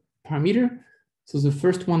parameters. So the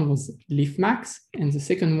first one was LIF max, and the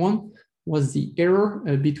second one was the error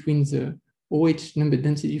between the OH number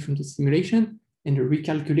density from the simulation and a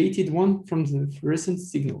recalculated one from the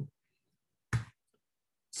fluorescence signal.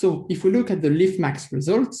 So if we look at the LIF max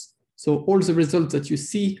results, so all the results that you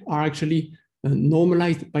see are actually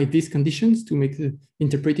normalized by these conditions to make the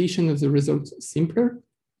interpretation of the results simpler.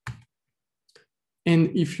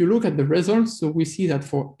 And if you look at the results, so we see that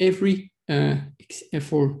for every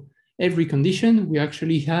condition, we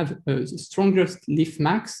actually have the strongest LIF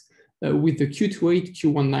max with the Q28,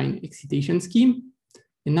 Q19 excitation scheme.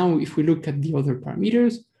 And now if we look at the other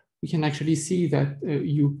parameters, we can actually see that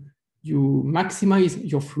you maximize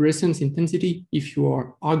your fluorescence intensity if you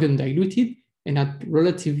are argon diluted and at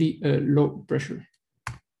relatively low pressure.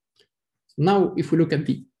 So now if we look at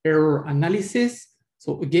the error analysis,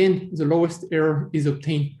 so again, the lowest error is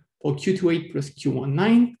obtained for Q28 plus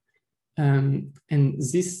Q19. And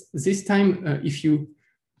this time, if you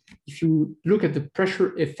look at the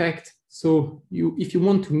pressure effect, so if you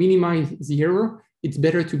want to minimize the error, it's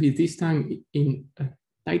better to be this time in a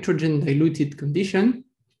nitrogen diluted condition.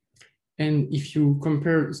 And if you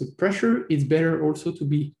compare the pressure, it's better also to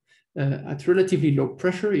be at relatively low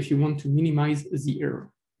pressure if you want to minimize the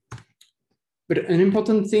error. But an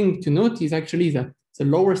important thing to note is actually that the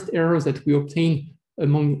lowest errors that we obtain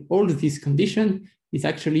among all of these conditions is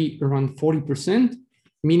actually around 40%,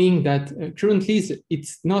 meaning that currently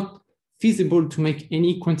it's not feasible to make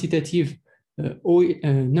any quantitative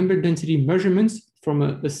number density measurements from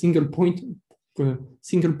a single point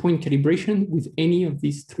calibration with any of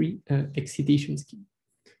these three excitation schemes.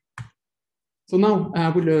 So now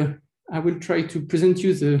I will try to present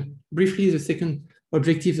you briefly the second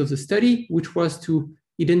objectives of the study, which was to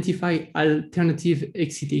identify alternative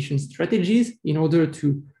excitation strategies in order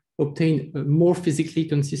to obtain more physically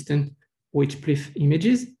consistent OH-PLIF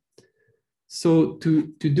images. So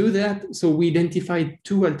to do that, so we identified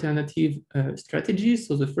two alternative strategies.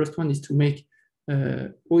 So the first one is to make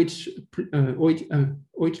OH-LIF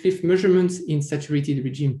measurements in saturated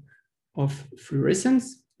regime of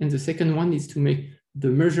fluorescence. And the second one is to make the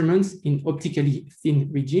measurements in optically thin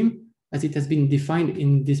regime, as it has been defined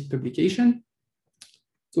in this publication.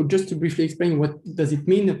 So just to briefly explain, what does it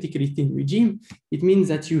mean, optically thin regime? It means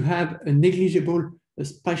that you have a negligible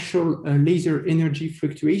spatial laser energy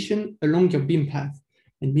fluctuation along your beam path,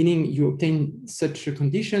 and meaning you obtain such a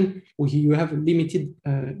condition where you have a limited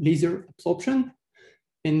laser absorption.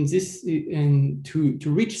 And to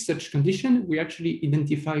reach such condition, we actually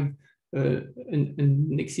identified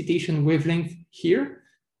an excitation wavelength here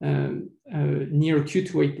near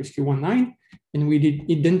Q28 plus Q19, and we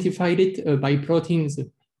identified it by plotting the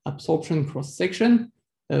absorption cross-section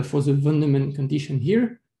for the von Neumann condition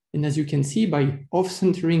here. And as you can see, by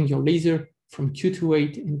off-centering your laser from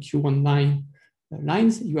Q28 and Q19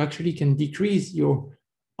 lines, you actually can decrease your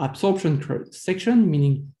absorption cross-section,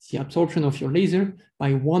 meaning the absorption of your laser,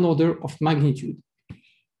 by 1 order of magnitude.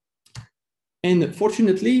 And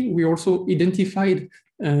fortunately, we also identified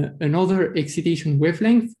another excitation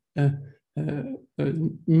wavelength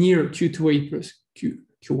near Q28 plus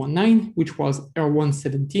Q19, which was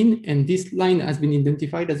R117. And this line has been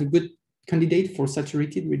identified as a good candidate for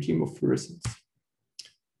saturated regime of fluorescence.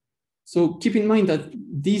 So keep in mind that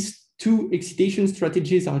these two excitation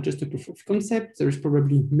strategies are just a proof of concept. There's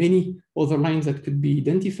probably many other lines that could be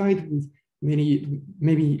identified with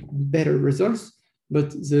maybe better results.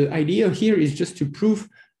 But the idea here is just to prove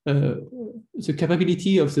the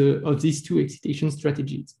capability of these two excitation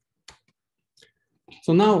strategies.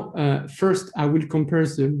 So now, first, I will compare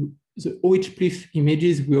the OH-PLIF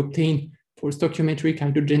images we obtained for stoichiometric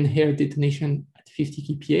hydrogen hair detonation at 50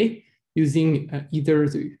 kPa using either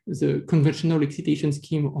the conventional excitation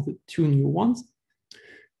scheme or the two new ones.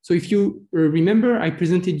 So if you remember, I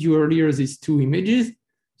presented you earlier these two images.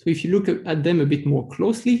 So if you look at them a bit more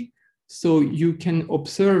closely, so you can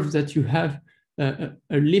observe that you have a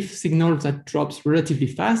LIF signal that drops relatively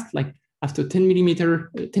fast, like after 10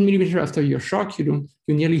 millimeter after your shock, you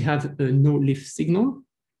nearly have no LIF signal.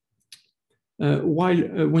 While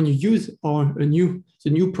when you use the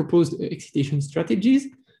new proposed excitation strategies,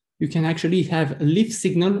 you can actually have a LIF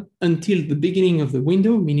signal until the beginning of the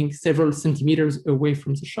window, meaning several centimeters away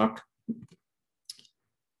from the shock.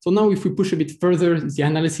 So now if we push a bit further the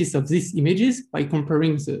analysis of these images by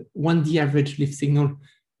comparing the 1D average LIF signal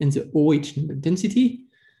and the OH number density.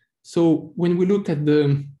 So when we look at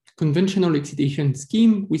the conventional excitation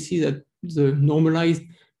scheme, we see that the normalized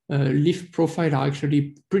LIF profile are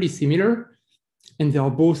actually pretty similar, and they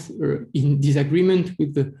are both in disagreement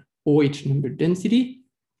with the OH number density.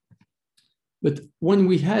 But when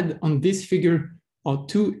we had on this figure our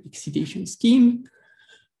two excitation scheme,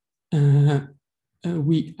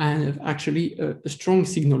 we have actually a strong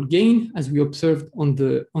signal gain, as we observed on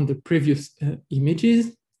the previous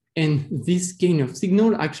images. And this gain of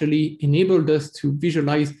signal actually enabled us to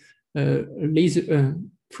visualize laser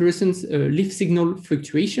fluorescence LIF signal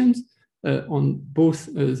fluctuations on both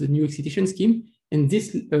the new excitation scheme. And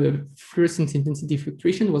this fluorescence intensity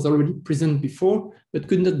fluctuation was already present before, but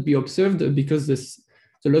could not be observed because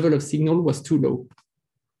the level of signal was too low.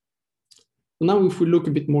 So now if we look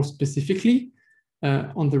a bit more specifically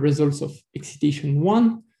on the results of excitation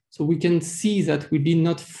 1, so we can see that we did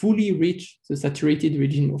not fully reach the saturated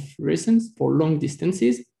regime of fluorescence for long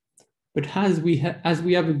distances, but as we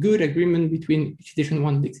have a good agreement between excitation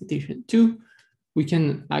 1 and excitation 2, we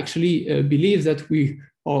can actually believe that we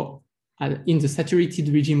are in the saturated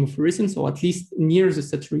regime of fluorescence, or at least near the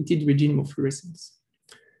saturated regime of fluorescence.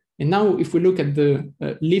 And now if we look at the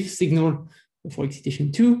LIF signal for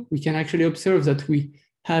excitation 2, we can actually observe that we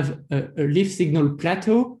have a LIF signal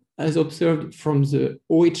plateau as observed from the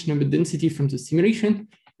OH number density from the simulation.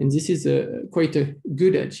 And this is quite a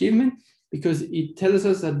good achievement because it tells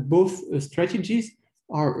us that both strategies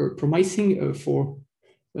are promising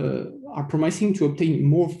to obtain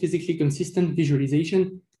more physically consistent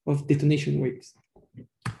visualization of detonation waves.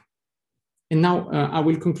 And now I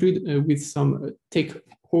will conclude with some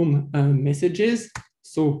take-home messages.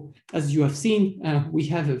 So as you have seen, we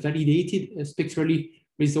have a validated spectrally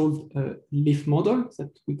resolved LIF model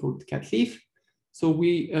that we called KA-LIF. So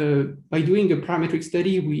we, by doing a parametric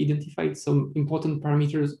study, we identified some important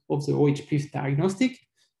parameters of the OH-PLIF diagnostic,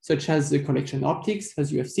 such as the collection optics.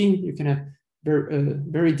 As you have seen, you can have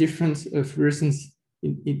very different fluorescence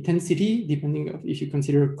intensity, depending on if you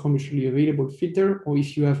consider a commercially available filter or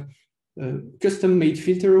if you have a custom-made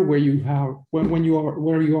filter where you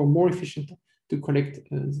are more efficient to collect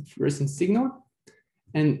the fluorescence signal.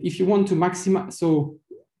 And if you want to maximize, so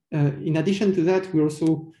in addition to that, we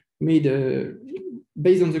also made,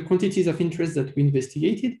 based on the quantities of interest that we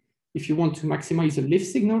investigated, if you want to maximize a LIF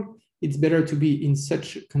signal, it's better to be in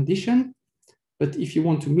such condition. But if you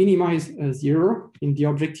want to minimize the error in the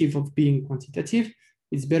objective of being quantitative,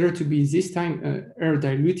 it's better to be this time air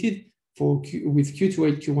diluted with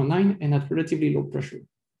Q28, Q19 and at relatively low pressure.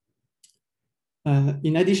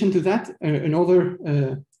 In addition to that, another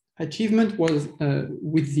achievement was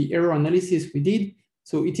with the error analysis we did.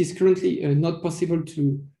 So it is currently not possible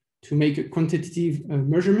to make quantitative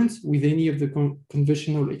measurements with any of the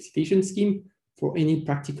conventional excitation scheme for any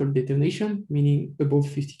practical detonation, meaning above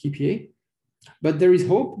 50 kPa. But there is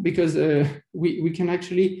hope because we can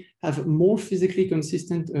actually have more physically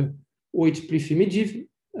consistent OH-PLIF images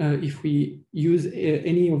if we use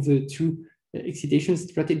any of the two excitation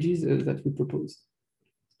strategies that we propose.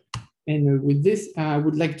 And with this, I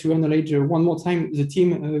would like to acknowledge one more time the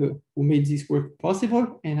team who made this work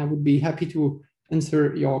possible, and I would be happy to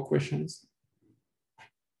answer your questions.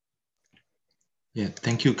 Yeah,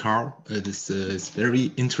 thank you, Karl. This is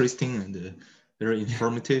very interesting and very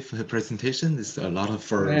informative presentation. There's a lot of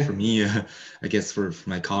for me, I guess for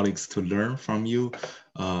my colleagues to learn from you.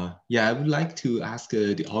 Yeah, I would like to ask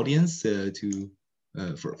the audience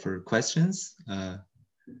for questions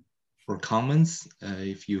or comments.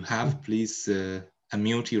 If you have, please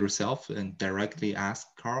unmute yourself and directly ask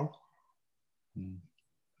Karl.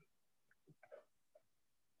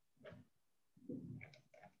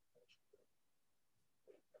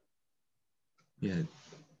 Yeah.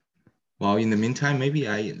 Well, in the meantime, maybe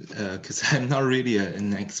because I'm not really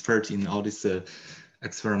an expert in all this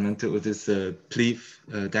experimental with this PLIF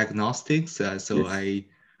diagnostics, so yes.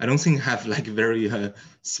 I don't think I have like a very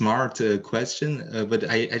smart question, but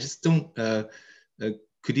I just don't.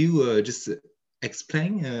 Could you just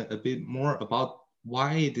explain a bit more about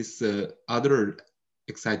why this other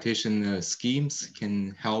excitation schemes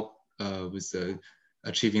can help with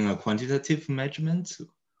achieving a quantitative measurement?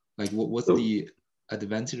 Like what's the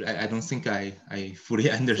advantage? I don't think I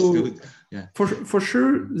fully understood. So, yeah. For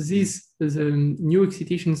sure, the new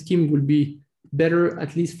excitation scheme will be better,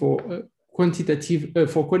 at least for qualitative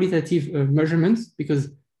measurements, because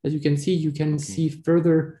as you can see, you can see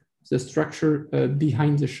further the structure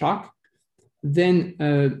behind the shock. Then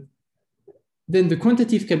the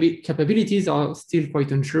quantitative capabilities are still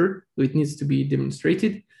quite unsure, so it needs to be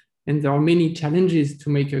demonstrated. And there are many challenges to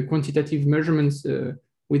make quantitative measurements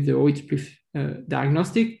with the OH-PLIF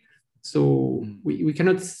diagnostic. So we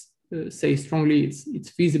cannot say strongly it's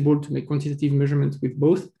feasible to make quantitative measurements with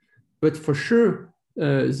both, but for sure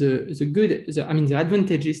the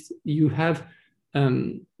advantage is you have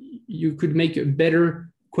you could make a better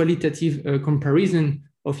qualitative comparison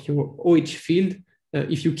of your OH field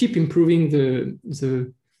if you keep improving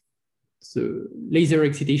the laser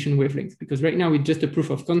excitation wavelength, because right now it's just a proof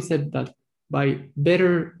of concept that by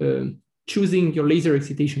better choosing your laser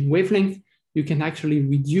excitation wavelength, you can actually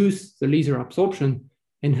reduce the laser absorption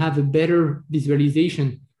and have a better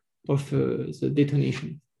visualization of the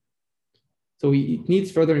detonation. So it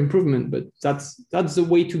needs further improvement, but that's the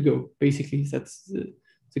way to go. Basically, that's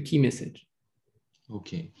the key message.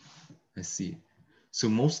 Okay, I see. So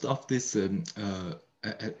most of this,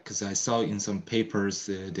 because I saw in some papers,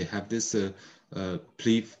 they have this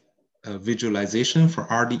PLIF visualization for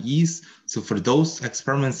RDEs. So for those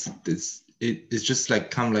experiments, it's just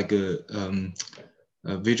like kind of like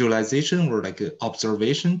a visualization or like an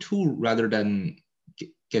observation tool rather than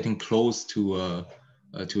getting close to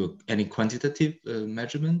any quantitative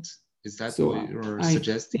measurement. Is that what you're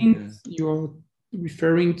suggesting? I think you're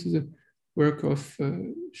referring to work of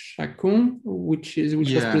Chacon, which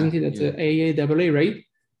was presented at the AAA, right?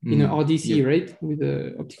 In an RDC, right, with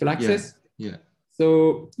the optical access. Yeah.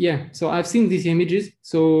 So I've seen these images.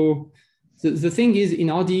 So the thing is, in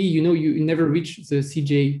RDE, you never reach the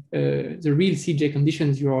CJ, the real CJ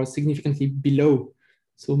conditions. You are significantly below.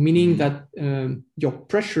 So meaning that your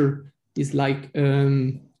pressure is like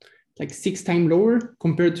 6 times lower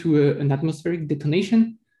compared to an atmospheric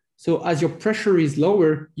detonation. So as your pressure is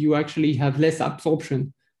lower, you actually have less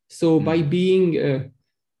absorption. So by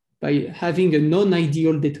having a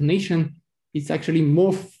non-ideal detonation, it's actually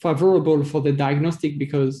more favorable for the diagnostic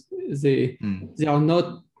because they are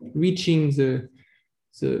not reaching the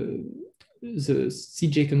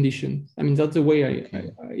CJ condition. I mean, that's the way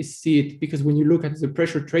I see it, because when you look at the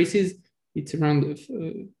pressure traces, it's around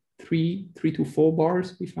 3 to 4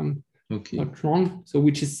 bars, if I'm not wrong. So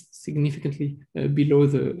which is significantly below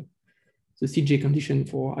the CJ condition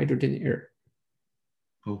for hydrogen air.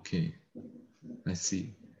 Okay, I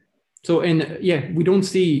see. So, and we don't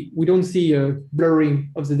see a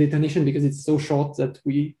blurring of the detonation because it's so short that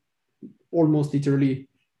we almost literally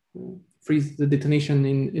freeze the detonation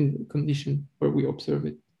in the condition where we observe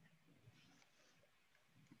it.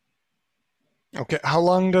 Okay, how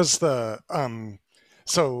long does the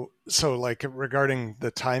so like regarding the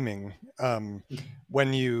timing,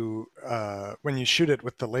 when you shoot it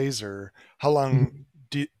with the laser, how long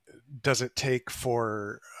does it take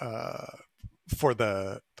for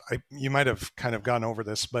the you might have kind of gone over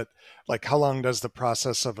this, but like how long does the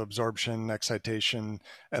process of absorption, excitation,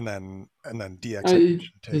 and then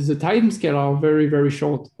de-excitation take? The time scale are very, very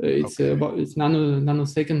short. It's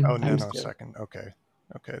nanosecond. Oh, time nanosecond. Scale.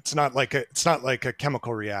 Okay. It's not like a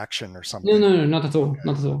chemical reaction or something. No, not at all. Okay.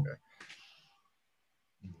 Not at all.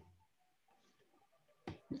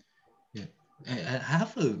 Okay. Yeah, I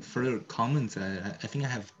have a further comment. I think I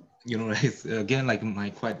have, it's, again, like my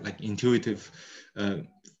quite like intuitive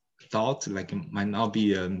thought, like it might not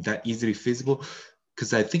be that easily feasible,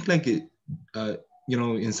 because I think like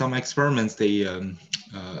in some experiments they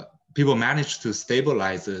people manage to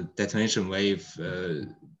stabilize the detonation wave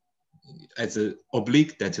as an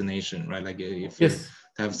oblique detonation, right? Like if you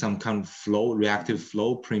have some kind of flow, reactive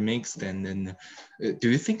flow premixed, and then do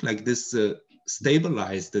you think like this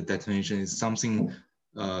stabilized detonation is something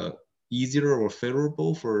easier or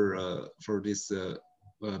favorable for this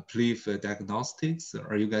PLIF diagnostics?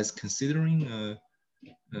 Are you guys considering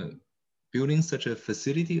building such a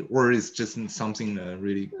facility, or is just something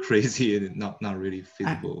really crazy and not really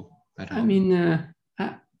feasible at all? I mean,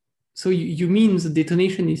 so you mean the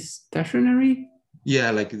detonation is stationary?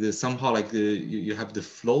 Yeah, like somehow like you have the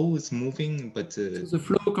flow is moving, but so the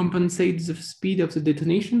flow compensates the speed of the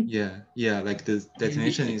detonation. Yeah, like the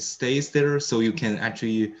detonation stays there, so you can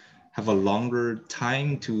actually have a longer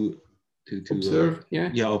time to observe.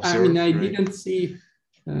 Observe. I mean, I didn't see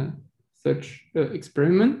such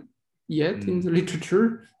experiment yet in the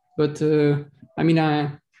literature, but I mean,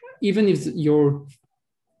 even if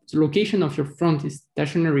the location of your front is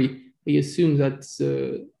stationary, I assume that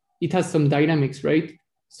it has some dynamics, right?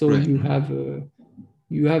 So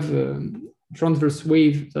you have transverse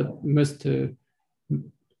wave that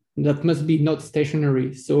must be not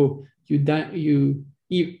stationary. So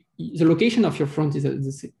the location of your front is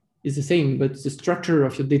the same, but the structure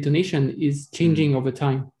of your detonation is changing over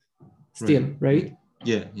time still, right?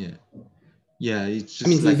 Yeah, it's just, I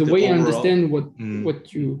mean, like the way overall... I understand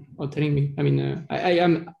what you are telling me. I mean,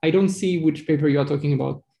 I don't see which paper you are talking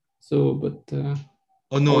about. So, but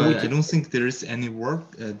oh no, I don't think there is any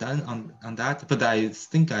work done on that. But I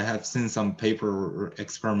think I have seen some paper or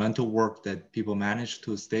experimental work that people managed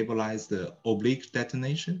to stabilize the oblique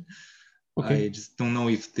detonation. I just don't know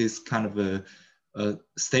if this kind of a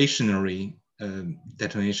stationary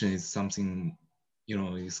detonation is something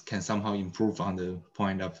can somehow improve on the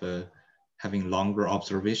point of having longer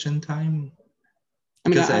observation time.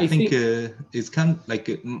 Because I think it's kind of like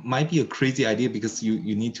it might be a crazy idea, because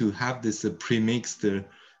you need to have this premixed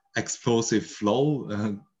explosive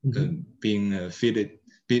flow being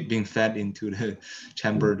fed into the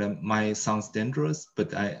chamber. That might sound dangerous,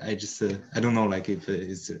 but I just I don't know like if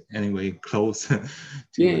it's anyway close.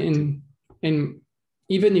 And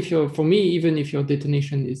even if your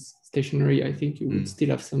detonation is stationary, I think you would still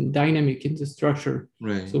have some dynamic in the structure.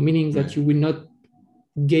 Right. So meaning that you will not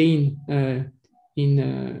gain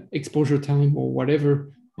in exposure time or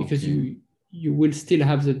whatever, because you will still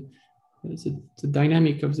have the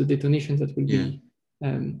dynamic of the detonation that will be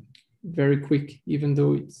very quick, even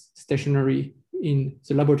though it's stationary in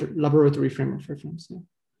the laboratory frame of reference.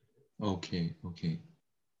 Okay.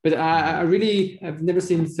 But I really have never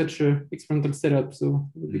seen such an experimental setup, so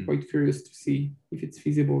I would be quite curious to see if it's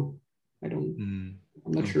feasible. I'm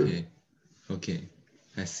not sure. Okay,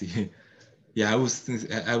 I see. Yeah,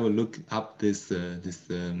 I will look up this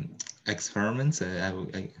experiments. I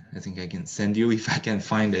think I can send you if I can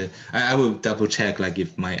find it. I will double check like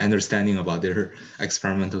if my understanding about their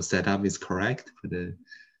experimental setup is correct. But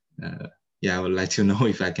yeah, I will let you know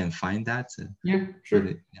if I can find that. Yeah,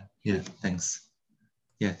 sure. Yeah, thanks.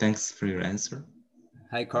 Yeah, thanks for your answer.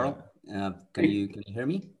 Hi, Karl. Can you hear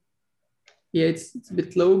me? Yeah, it's a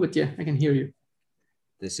bit low, but yeah, I can hear you.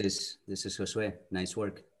 This is Josue. Nice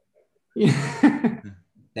work. Yeah.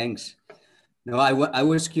 Thanks. No, I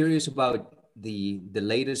was curious about the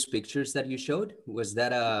latest pictures that you showed. Was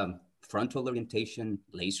that a frontal orientation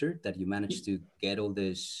laser that you managed to get all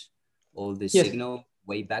this yes. Signal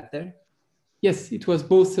way back there? Yes, it was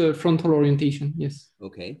both frontal orientation. Yes.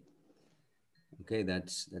 Okay. Okay,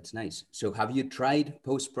 that's nice. So have you tried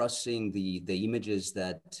post-processing the images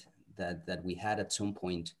that we had at some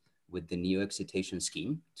point with the new excitation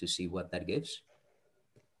scheme to see what that gives?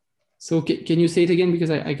 So can you say it again, because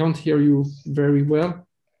I can't hear you very well?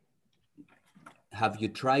 Have you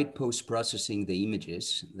tried post-processing the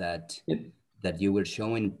images that you were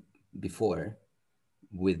showing before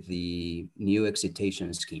with the new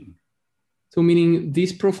excitation scheme? So meaning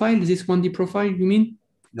this profile, this 1D profile, you mean?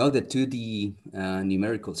 No, the 2D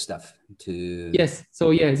numerical stuff to. Yes.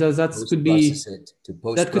 So yeah, that could be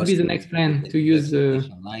that could be the next plan to use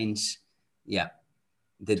lines. Yeah.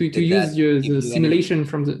 To use the simulation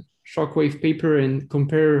from the shockwave paper and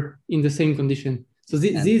compare in the same condition. So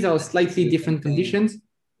these are slightly different conditions,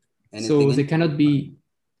 so they cannot be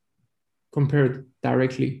compared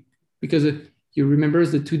directly, because you remember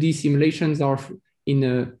the 2D simulations are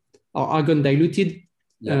are argon diluted,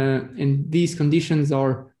 and these conditions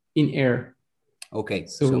are in air. Okay,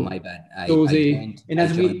 so my bad.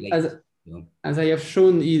 As I have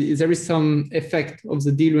shown, there is some effect of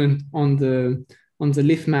the diluent on the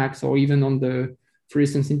LIF max or even on the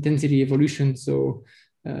fluorescence intensity evolution. So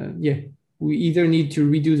yeah, we either need to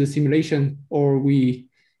redo the simulation, or we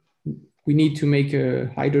need to make a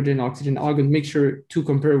hydrogen, oxygen, argon mixture to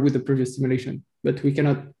compare with the previous simulation, but we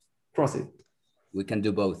cannot cross it. We can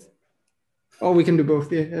do both. Oh, we can do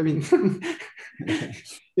both. Yeah, I mean,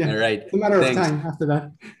 yeah. All right. It's a matter of time after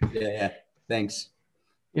that. Yeah. Thanks.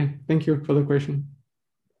 Yeah. Thank you for the question.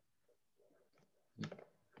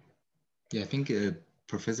 Yeah, I think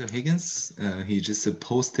Professor Higgins, he just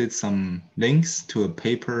posted some links to a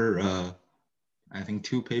paper, I think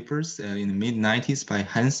 2 papers in the mid-90s by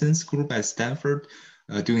Hansen's group at Stanford,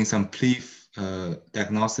 doing some PLIF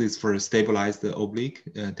diagnostics for stabilized oblique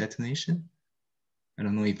detonation. I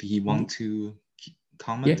don't know if he wants to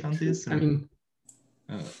comment on this. Or, I mean,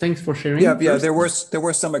 thanks for sharing. Yeah, there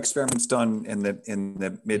were some experiments done in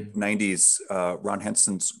the mid-90s. Ron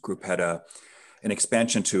Hansen's group had an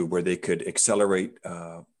expansion tube where they could accelerate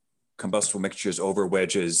combustible mixtures over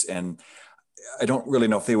wedges, and I don't really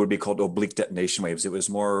know if they would be called oblique detonation waves. It was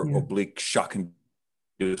more oblique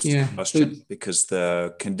shock-induced combustion, because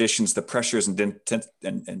the conditions, the pressures and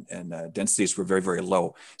densities were very, very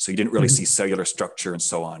low. So you didn't really see cellular structure and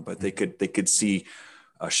so on, but they could see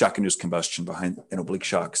shock-induced combustion behind an oblique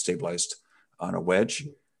shock stabilized on a wedge.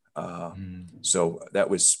 So that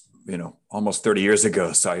was, almost 30 years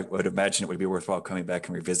ago. So I would imagine it would be worthwhile coming back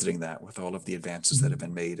and revisiting that with all of the advances that have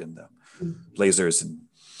been made in the lasers and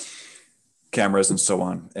cameras and so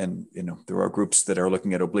on. And, there are groups that are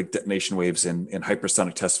looking at oblique detonation waves in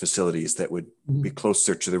hypersonic test facilities that would be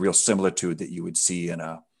closer to the real similitude that you would see in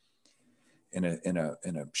a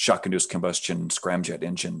shock-induced combustion scramjet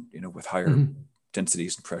engine, with higher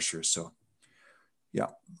densities and pressures. So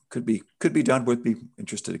yeah, could be done. Would be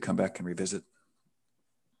interested to come back and revisit.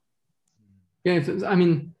 Yeah, I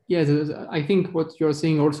mean, I think what you're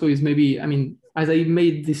saying also is maybe, as I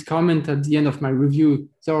made this comment at the end of my review,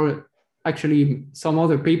 there are actually some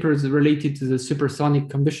other papers related to the supersonic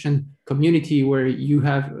combustion community where you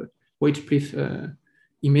have OH-PLIF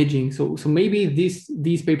imaging. So maybe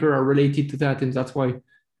these papers are related to that, and that's why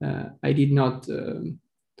I did not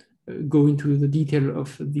go into the detail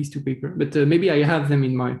of these 2 papers. But maybe I have them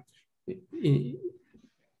in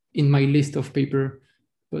my list of paper.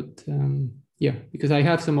 But yeah, because I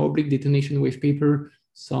have some oblique detonation wave paper,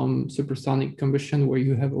 some supersonic combustion where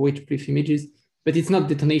you have OH-PLIF images, but it's not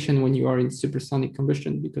detonation when you are in supersonic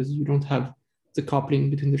combustion, because you don't have the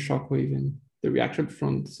coupling between the shock wave and the reaction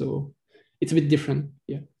front. So it's a bit different.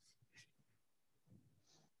 Yeah.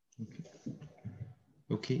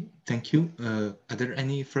 Okay, thank you. Are there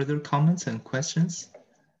any further comments and questions?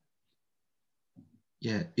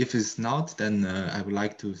 Yeah, if it's not, then I would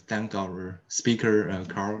like to thank our speaker,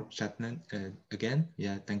 Karl Chatelain, again.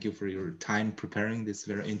 Yeah, thank you for your time preparing this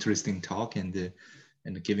very interesting talk and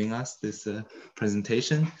giving us this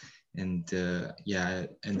presentation. And yeah,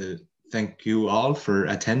 and thank you all for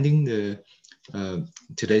attending the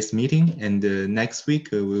today's meeting. And next week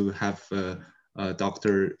we will have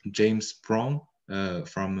Dr. James Brown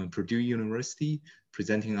from Purdue University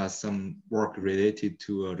presenting us some work related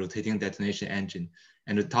to a rotating detonation engine.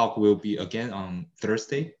 And the talk will be again on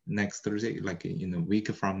Thursday, next Thursday, like in a week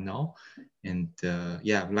from now. And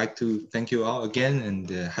yeah, I'd like to thank you all again and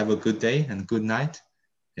have a good day and good night.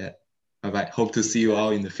 Yeah, bye-bye. Hope to see you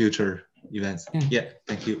all in the future events. Yeah,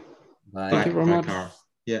 thank you. Bye. Thank you very much. Karl.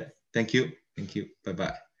 Yeah, thank you. Thank you.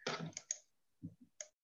 Bye-bye.